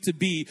perceived to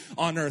be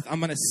on earth, I'm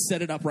going to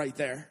set it up right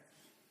there.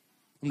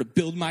 I'm going to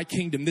build my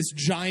kingdom. This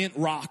giant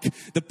rock,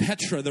 the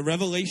Petra, the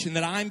revelation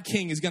that I'm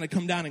king is going to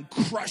come down and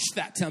crush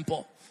that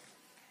temple.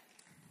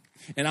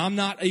 And I'm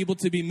not able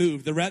to be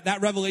moved.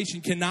 That revelation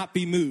cannot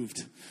be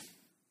moved.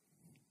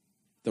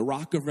 The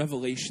rock of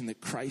revelation that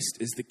Christ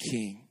is the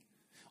king.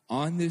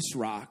 On this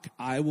rock,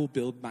 I will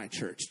build my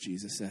church,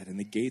 Jesus said, and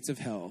the gates of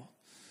hell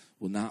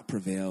will not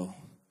prevail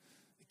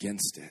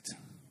against it.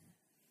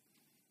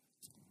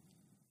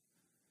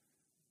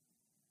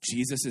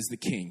 Jesus is the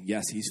king.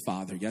 Yes, he's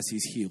Father. Yes,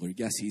 he's healer.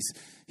 Yes,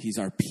 he's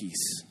our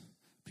peace.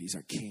 But he's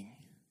our king.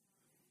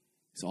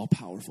 He's all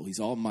powerful. He's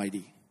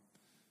almighty.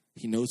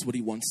 He knows what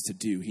he wants to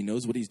do. He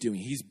knows what he's doing.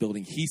 He's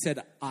building. He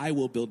said, I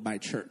will build my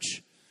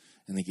church,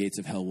 and the gates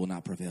of hell will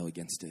not prevail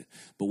against it.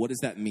 But what does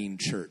that mean,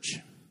 church?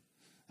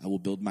 I will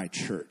build my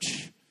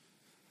church.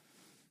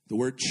 The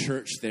word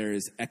church there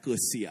is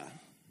ecclesia.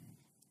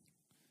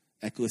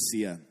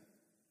 Ecclesia.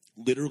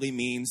 literally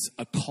means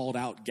a called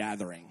out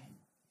gathering.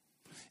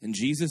 And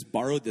Jesus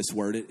borrowed this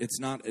word. It's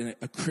not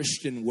a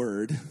Christian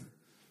word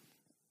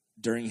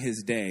during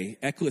his day.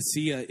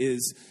 Ecclesia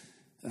is,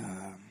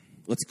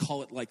 let's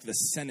call it like the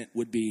Senate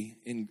would be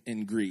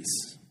in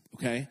Greece.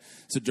 Okay?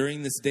 So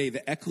during this day,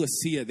 the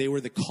ecclesia, they were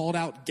the called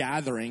out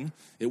gathering.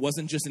 It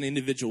wasn't just an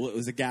individual, it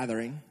was a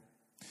gathering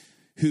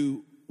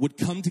who would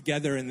come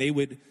together and they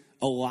would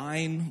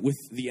align with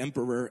the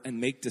emperor and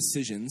make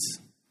decisions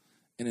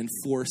and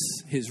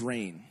enforce his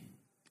reign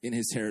in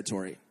his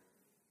territory.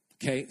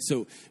 Okay?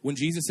 So when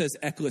Jesus says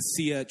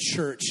ecclesia,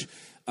 church,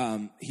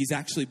 he's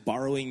actually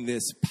borrowing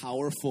this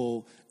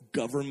powerful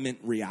government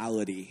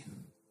reality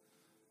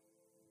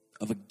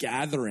of a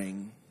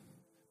gathering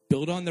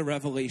built on the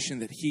revelation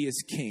that he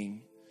is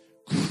king,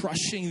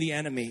 crushing the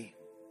enemy,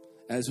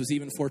 as was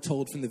even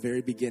foretold from the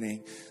very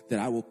beginning, that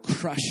I will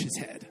crush his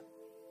head.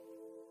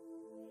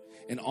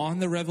 And on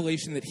the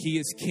revelation that he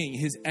is king,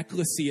 his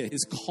ecclesia,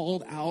 his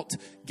called out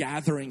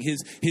gathering,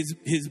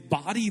 his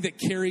body that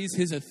carries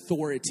his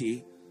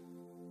authority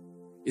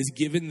is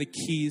given the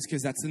keys,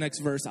 because that's the next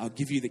verse. I'll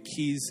give you the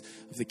keys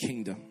of the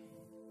kingdom.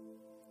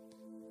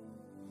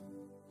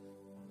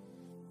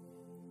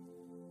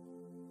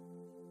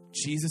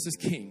 Jesus is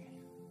king.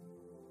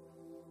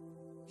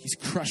 He's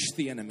crushed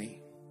the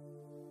enemy.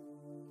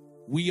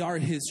 We are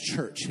his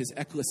church, his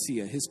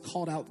ecclesia, his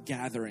called out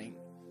gathering.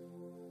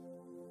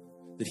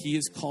 That he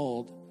is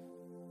called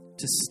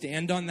to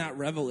stand on that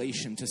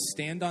revelation, to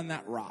stand on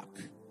that rock,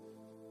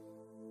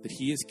 that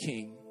he is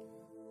king.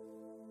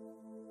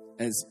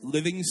 As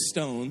living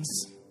stones,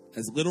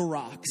 as little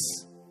rocks,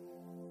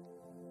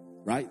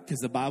 right? Because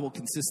the Bible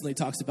consistently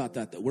talks about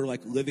that we're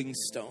like living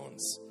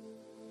stones.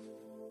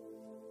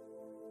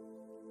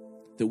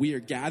 That we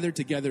are gathered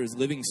together as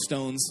living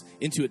stones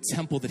into a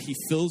temple that he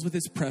fills with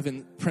his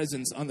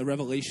presence on the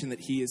revelation that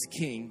he is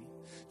king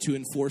to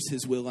enforce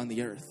his will on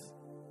the earth.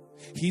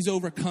 He's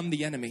overcome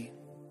the enemy.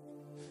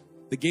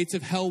 The gates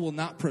of hell will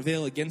not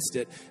prevail against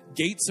it.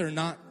 Gates are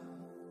not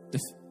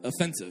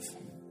offensive.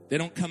 They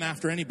don't come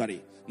after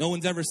anybody. No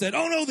one's ever said,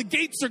 oh no, the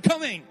gates are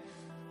coming.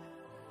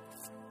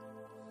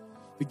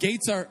 The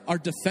gates are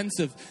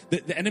defensive.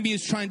 The enemy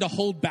is trying to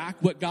hold back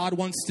what God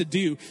wants to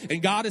do.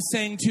 And God is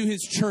saying to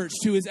his church,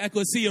 to his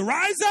ecclesia,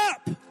 rise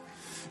up.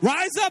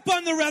 Rise up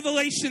on the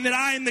revelation that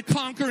I am the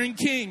conquering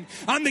king.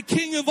 I'm the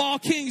king of all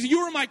kings. You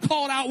are my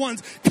called out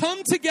ones.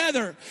 Come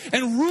together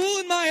and rule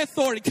in my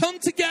authority. Come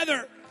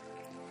together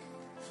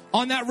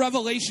on that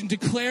revelation.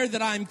 Declare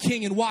that I'm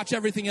king and watch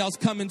everything else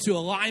come into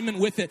alignment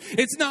with it.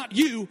 It's not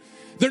you.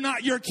 They're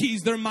not your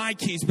keys, they're my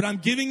keys, but I'm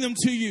giving them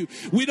to you.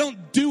 We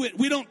don't do it,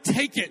 we don't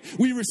take it,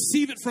 we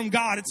receive it from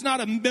God. It's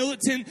not a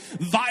militant,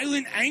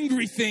 violent,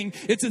 angry thing.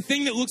 It's a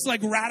thing that looks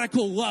like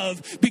radical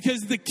love,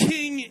 because the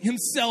king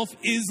himself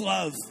is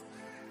love.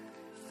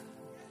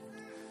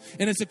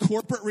 And it's a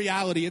corporate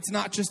reality, it's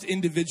not just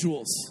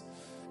individuals.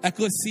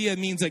 Ecclesia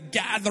means a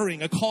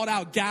gathering, a called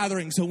out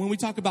gathering. So when we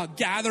talk about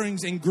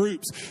gatherings in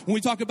groups, when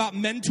we talk about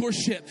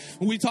mentorship,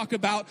 when we talk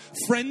about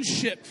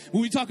friendship,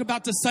 when we talk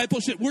about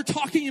discipleship, we're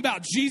talking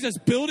about Jesus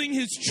building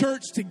his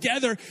church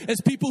together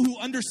as people who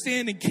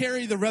understand and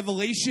carry the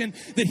revelation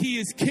that he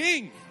is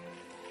king.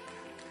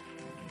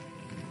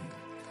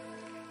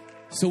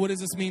 So what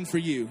does this mean for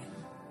you?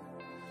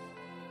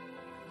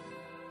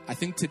 I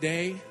think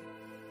today,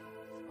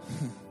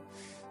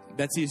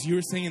 Betsy, as you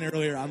were singing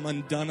earlier, I'm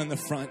undone on the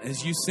front.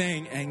 As you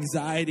sang,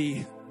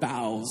 anxiety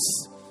bows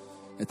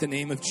at the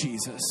name of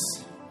Jesus.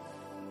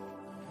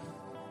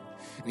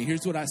 And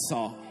here's what I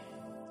saw.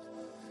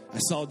 I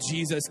saw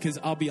Jesus, because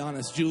I'll be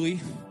honest, Julie,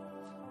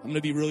 I'm going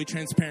to be really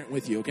transparent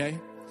with you, okay?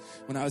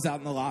 When I was out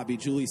in the lobby,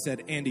 Julie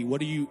said, Andy,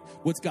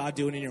 what's God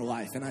doing in your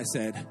life? And I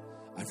said,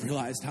 I've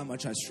realized how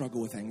much I struggle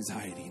with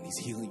anxiety, and he's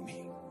healing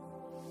me.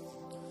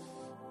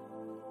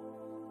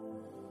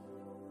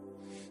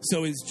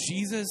 So is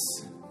Jesus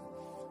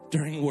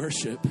during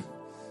worship,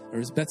 or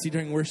as Betsy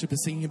during worship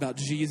is singing about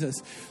Jesus,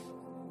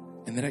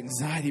 and that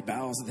anxiety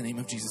bows at the name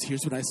of Jesus.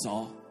 Here's what I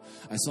saw.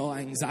 I saw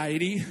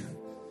anxiety.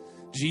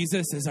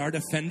 Jesus is our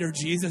defender.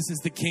 Jesus is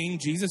the king.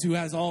 Jesus who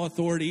has all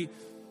authority.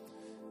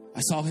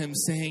 I saw him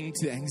saying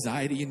to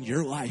anxiety in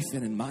your life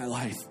and in my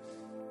life,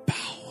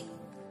 bow.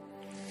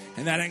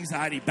 And that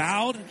anxiety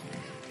bowed.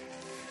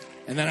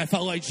 And then I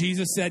felt like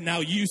Jesus said, now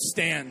you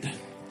stand.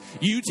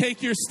 You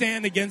take your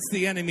stand against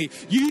the enemy.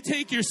 You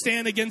take your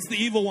stand against the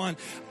evil one.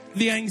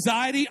 The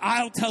anxiety,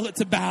 I'll tell it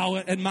to bow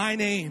at my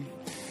name.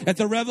 At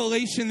the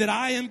revelation that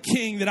I am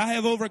king, that I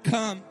have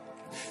overcome,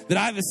 that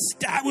I've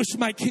established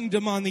my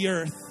kingdom on the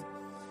earth.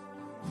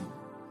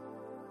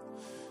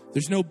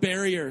 There's no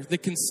barrier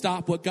that can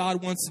stop what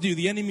God wants to do.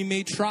 The enemy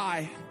may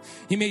try.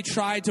 He may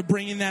try to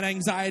bring in that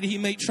anxiety. He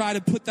may try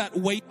to put that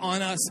weight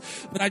on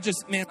us. But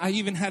I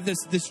even had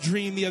this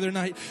dream the other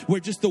night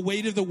where just the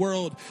weight of the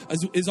world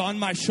is on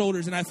my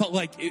shoulders. And I felt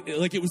like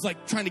it was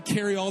like trying to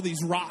carry all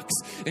these rocks.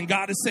 And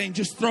God is saying,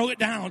 just throw it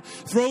down.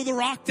 Throw the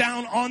rock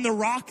down on the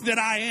rock that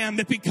I am.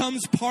 That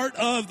becomes part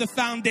of the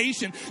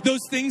foundation.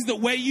 Those things that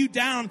weigh you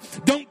down,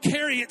 don't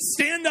carry it.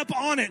 Stand up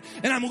on it.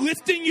 And I'm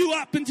lifting you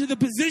up into the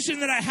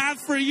position that I have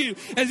for you. you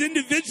as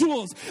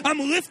individuals. I'm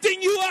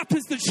lifting you up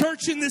as the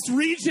church in this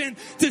region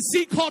to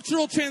see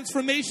cultural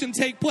transformation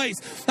take place.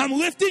 I'm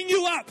lifting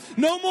you up.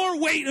 No more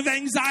weight of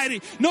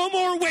anxiety. No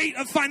more weight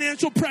of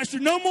financial pressure.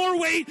 No more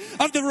weight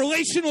of the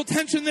relational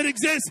tension that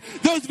exists.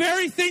 Those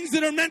very things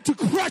that are meant to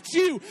crush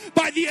you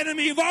by the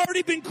enemy have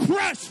already been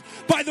crushed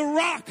by the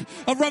rock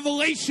of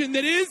revelation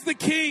that is the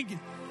King.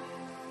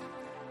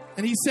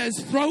 And he says,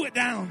 throw it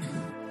down.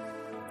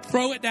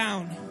 Throw it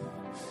down.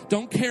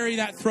 Don't carry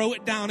that. Throw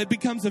it down. It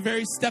becomes a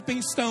very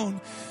stepping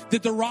stone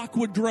that the rock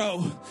would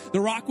grow.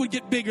 The rock would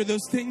get bigger.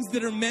 Those things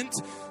that are meant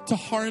to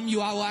harm you,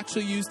 I will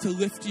actually use to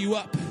lift you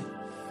up.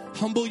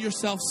 Humble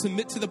yourself.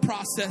 Submit to the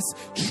process.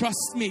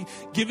 Trust me.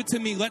 Give it to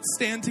me. Let's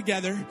stand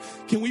together.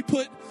 Can we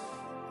put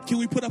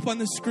up on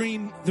the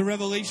screen the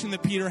revelation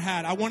that Peter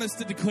had? I want us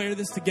to declare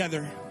this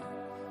together.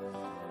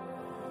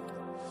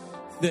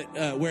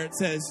 That where it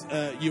says,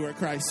 you are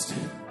Christ,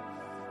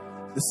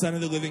 the Son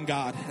of the living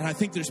God. And I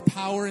think there's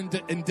power in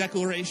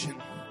declaration.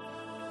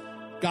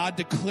 God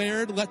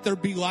declared, let there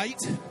be light.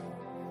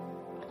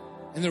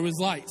 And there was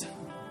light.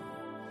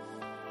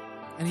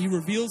 And he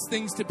reveals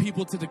things to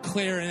people to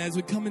declare. And as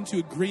we come into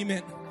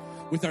agreement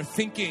with our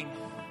thinking,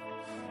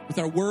 with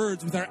our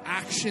words, with our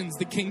actions,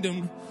 the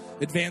kingdom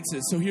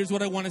advances. So here's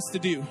what I want us to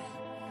do.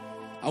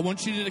 I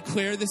want you to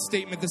declare this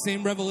statement, the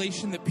same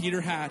revelation that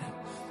Peter had.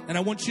 And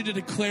I want you to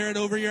declare it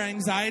over your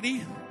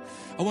anxiety.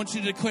 I want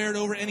you to declare it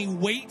over any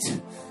weight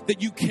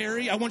that you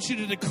carry. I want you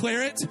to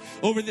declare it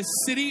over this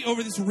city,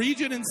 over this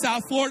region in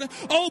South Florida.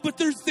 Oh, but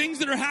there's things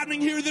that are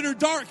happening here that are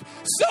dark.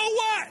 So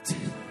what?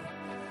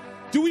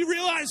 Do we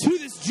realize who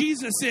this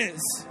Jesus is?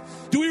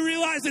 Do we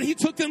realize that he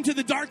took them to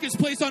the darkest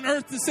place on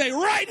earth to say,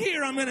 right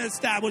here, I'm going to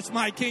establish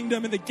my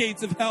kingdom and the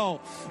gates of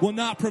hell will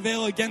not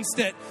prevail against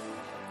it.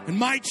 And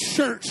my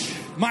church,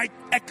 my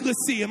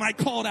ecclesia, my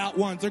called out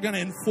ones are going to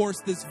enforce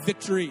this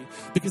victory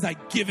because I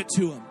give it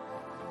to them.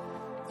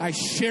 I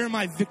share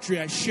my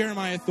victory. I share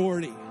my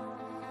authority.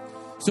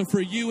 So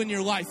for you in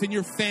your life, in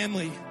your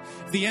family,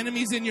 if the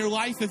enemy's in your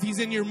life, if he's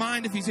in your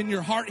mind, if he's in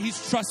your heart,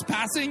 he's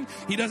trespassing.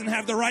 He doesn't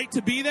have the right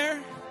to be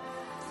there.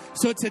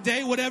 So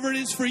today, whatever it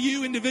is for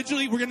you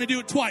individually, we're going to do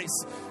it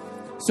twice.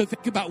 So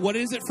think about what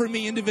is it for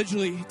me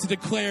individually to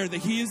declare that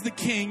he is the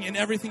king and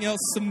everything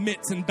else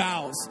submits and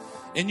bows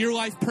in your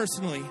life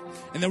personally.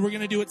 And then we're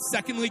going to do it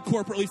secondly,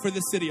 corporately for the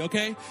city,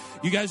 okay?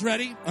 You guys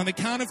ready? On the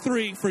count of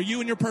 3, for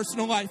you in your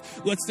personal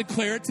life, let's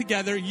declare it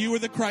together. You are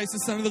the Christ, the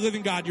Son of the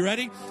living God. You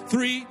ready?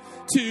 3,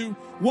 2,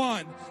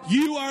 1.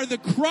 You are the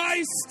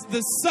Christ,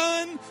 the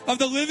Son of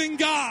the living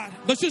God.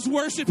 Let's just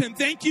worship him.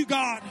 Thank you,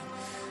 God.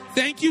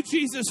 Thank you,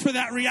 Jesus, for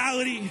that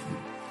reality.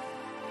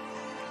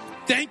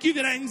 Thank you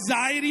that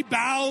anxiety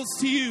bows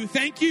to you.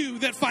 Thank you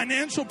that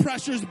financial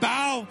pressures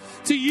bow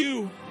to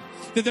you.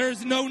 That there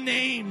is no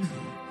name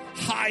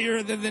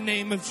higher than the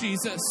name of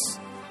Jesus.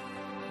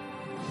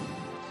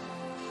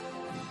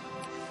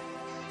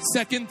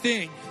 Second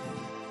thing,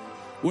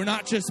 we're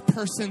not just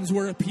persons,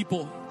 we're a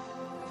people.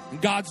 And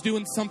God's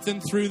doing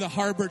something through the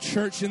Harbor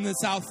Church in the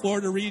South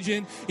Florida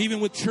region, even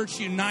with Church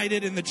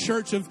United and the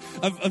Church of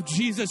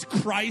Jesus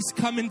Christ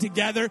coming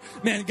together.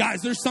 Man,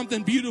 guys, there's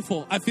something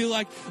beautiful. I feel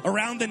like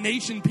around the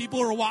nation,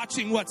 people are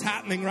watching what's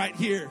happening right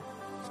here.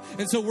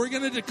 And so we're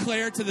going to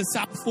declare to the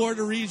South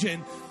Florida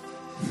region,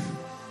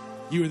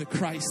 you are the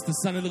Christ, the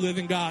Son of the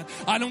living God.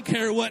 I don't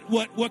care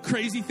what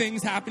crazy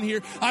things happen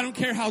here. I don't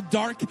care how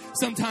dark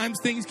sometimes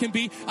things can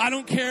be. I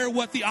don't care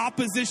what the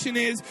opposition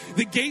is.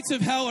 The gates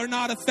of hell are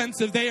not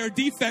offensive. They are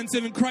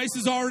defensive, and Christ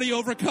has already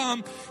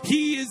overcome.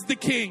 He is the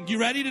King. You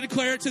ready to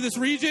declare it to this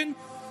region?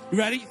 You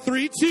ready?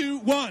 3, 2,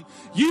 1.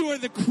 You are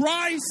the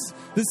Christ,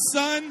 the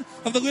Son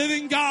of the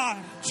living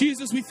God.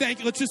 Jesus, we thank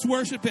you. Let's just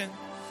worship him.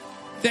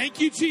 Thank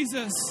you,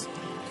 Jesus.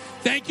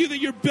 Thank you that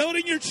you're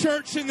building your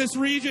church in this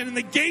region and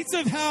the gates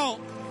of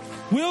hell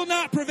will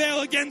not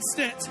prevail against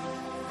it.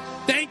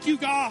 Thank you,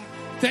 God.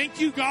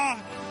 Thank you,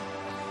 God.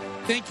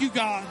 Thank you,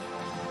 God.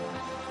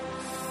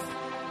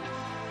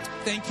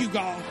 Thank you,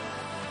 God.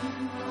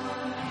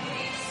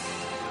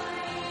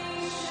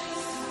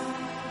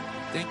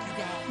 Thank you,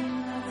 God.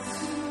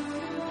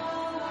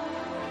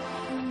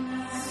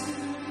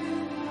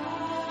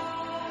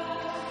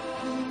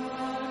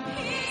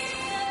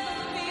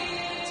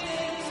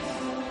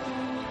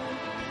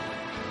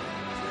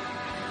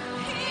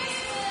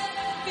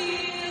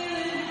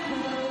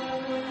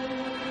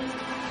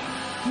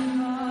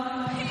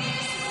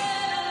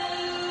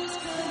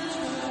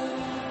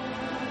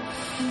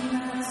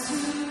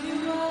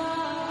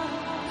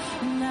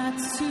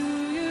 That's who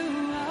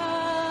you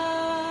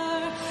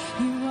are.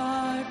 You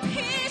are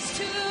peace.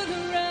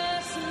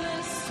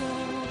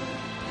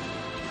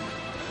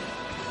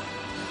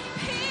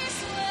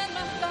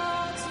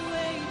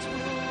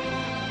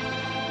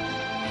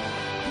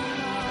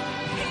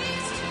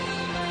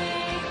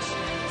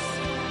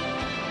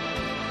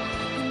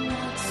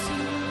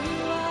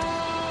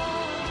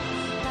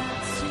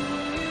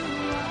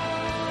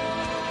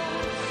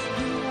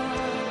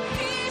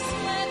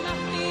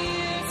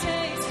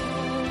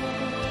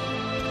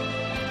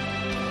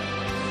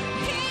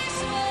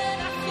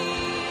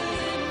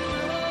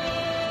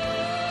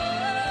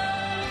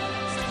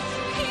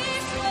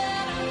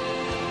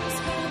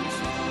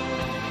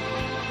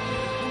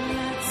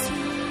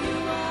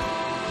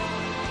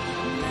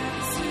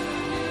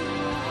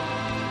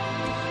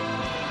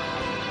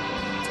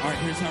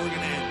 Here's how we're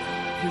going to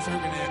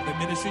end. The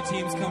ministry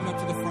team's coming up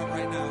to the front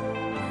right now.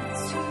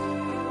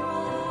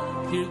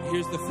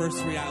 Here's the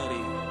first reality.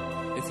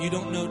 If you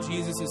don't know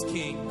Jesus as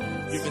King,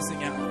 you're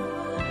missing out.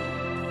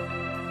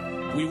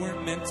 We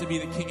weren't meant to be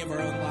the king of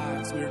our own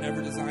lives. We were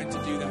never designed to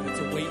do that.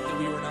 It's a weight that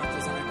we were not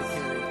designed to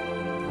carry.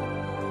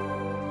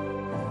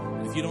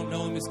 If you don't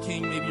know him as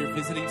King, maybe you're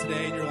visiting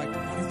today and you're like,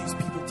 what are these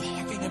people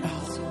talking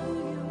about?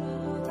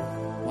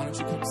 Why don't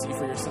you come see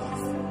for yourself?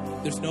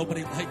 There's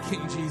nobody like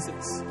King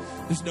Jesus.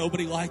 There's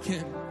nobody like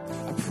him.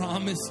 I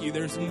promise you,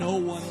 there's no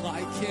one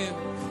like him.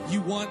 You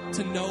want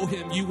to know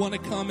him. You want to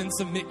come and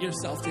submit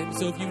yourself to him.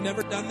 So if you've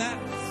never done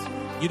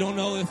that, you don't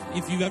know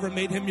if you've ever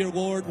made him your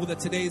Lord, well, that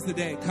today's the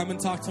day. Come and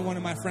talk to one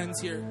of my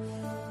friends here,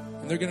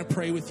 and they're going to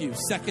pray with you.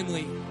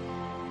 Secondly,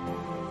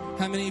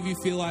 how many of you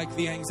feel like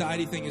the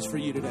anxiety thing is for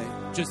you today?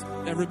 Just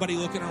everybody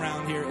looking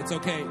around here. It's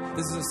okay.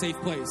 This is a safe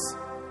place.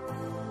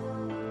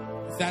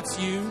 If that's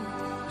you,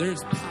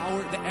 there's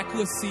power. The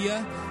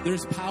ecclesia,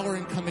 there's power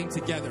in coming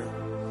together.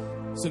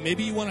 So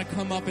maybe you want to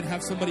come up and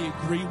have somebody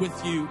agree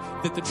with you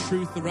that the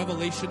truth, the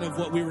revelation of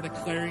what we were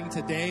declaring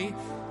today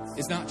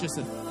is not just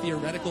a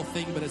theoretical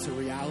thing, but it's a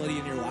reality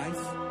in your life.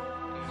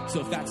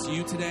 So if that's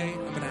you today,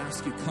 I'm going to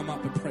ask you, come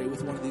up and pray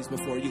with one of these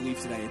before you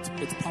leave today.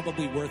 It's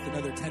probably worth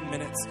another 10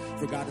 minutes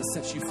for God to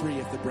set you free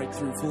if the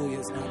breakthrough fully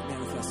has not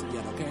manifested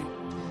yet, okay?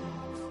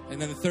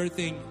 And then the third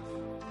thing,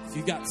 if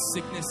you've got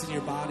sickness in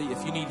your body,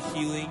 if you need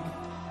healing,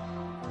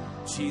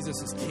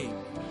 Jesus is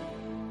King.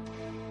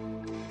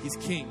 He's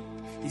King.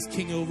 He's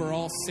King over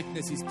all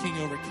sickness. He's King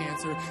over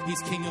cancer.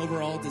 He's King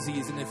over all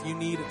disease. And if you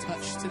need a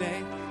touch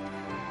today,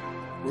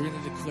 we're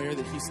going to declare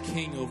that he's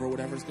King over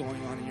whatever's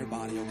going on in your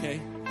body,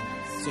 okay?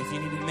 So if you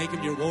need to make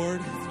him your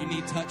Lord, if you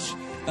need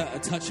a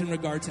touch in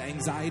regard to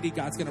anxiety,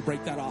 God's going to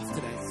break that off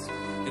today.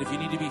 And if you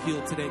need to be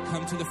healed today,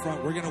 come to the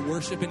front. We're going to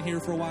worship in here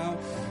for a while.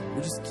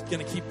 We're just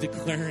going to keep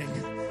declaring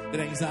that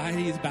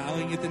anxiety is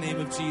bowing at the name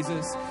of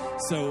Jesus.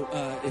 So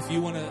if you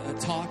want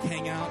to talk,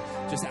 hang out,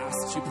 just ask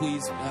that you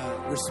please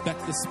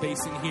respect the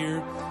space in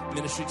here.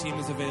 Ministry team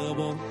is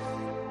available.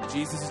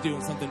 Jesus is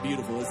doing something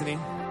beautiful, isn't he?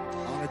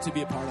 Honored to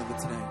be a part of it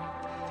today.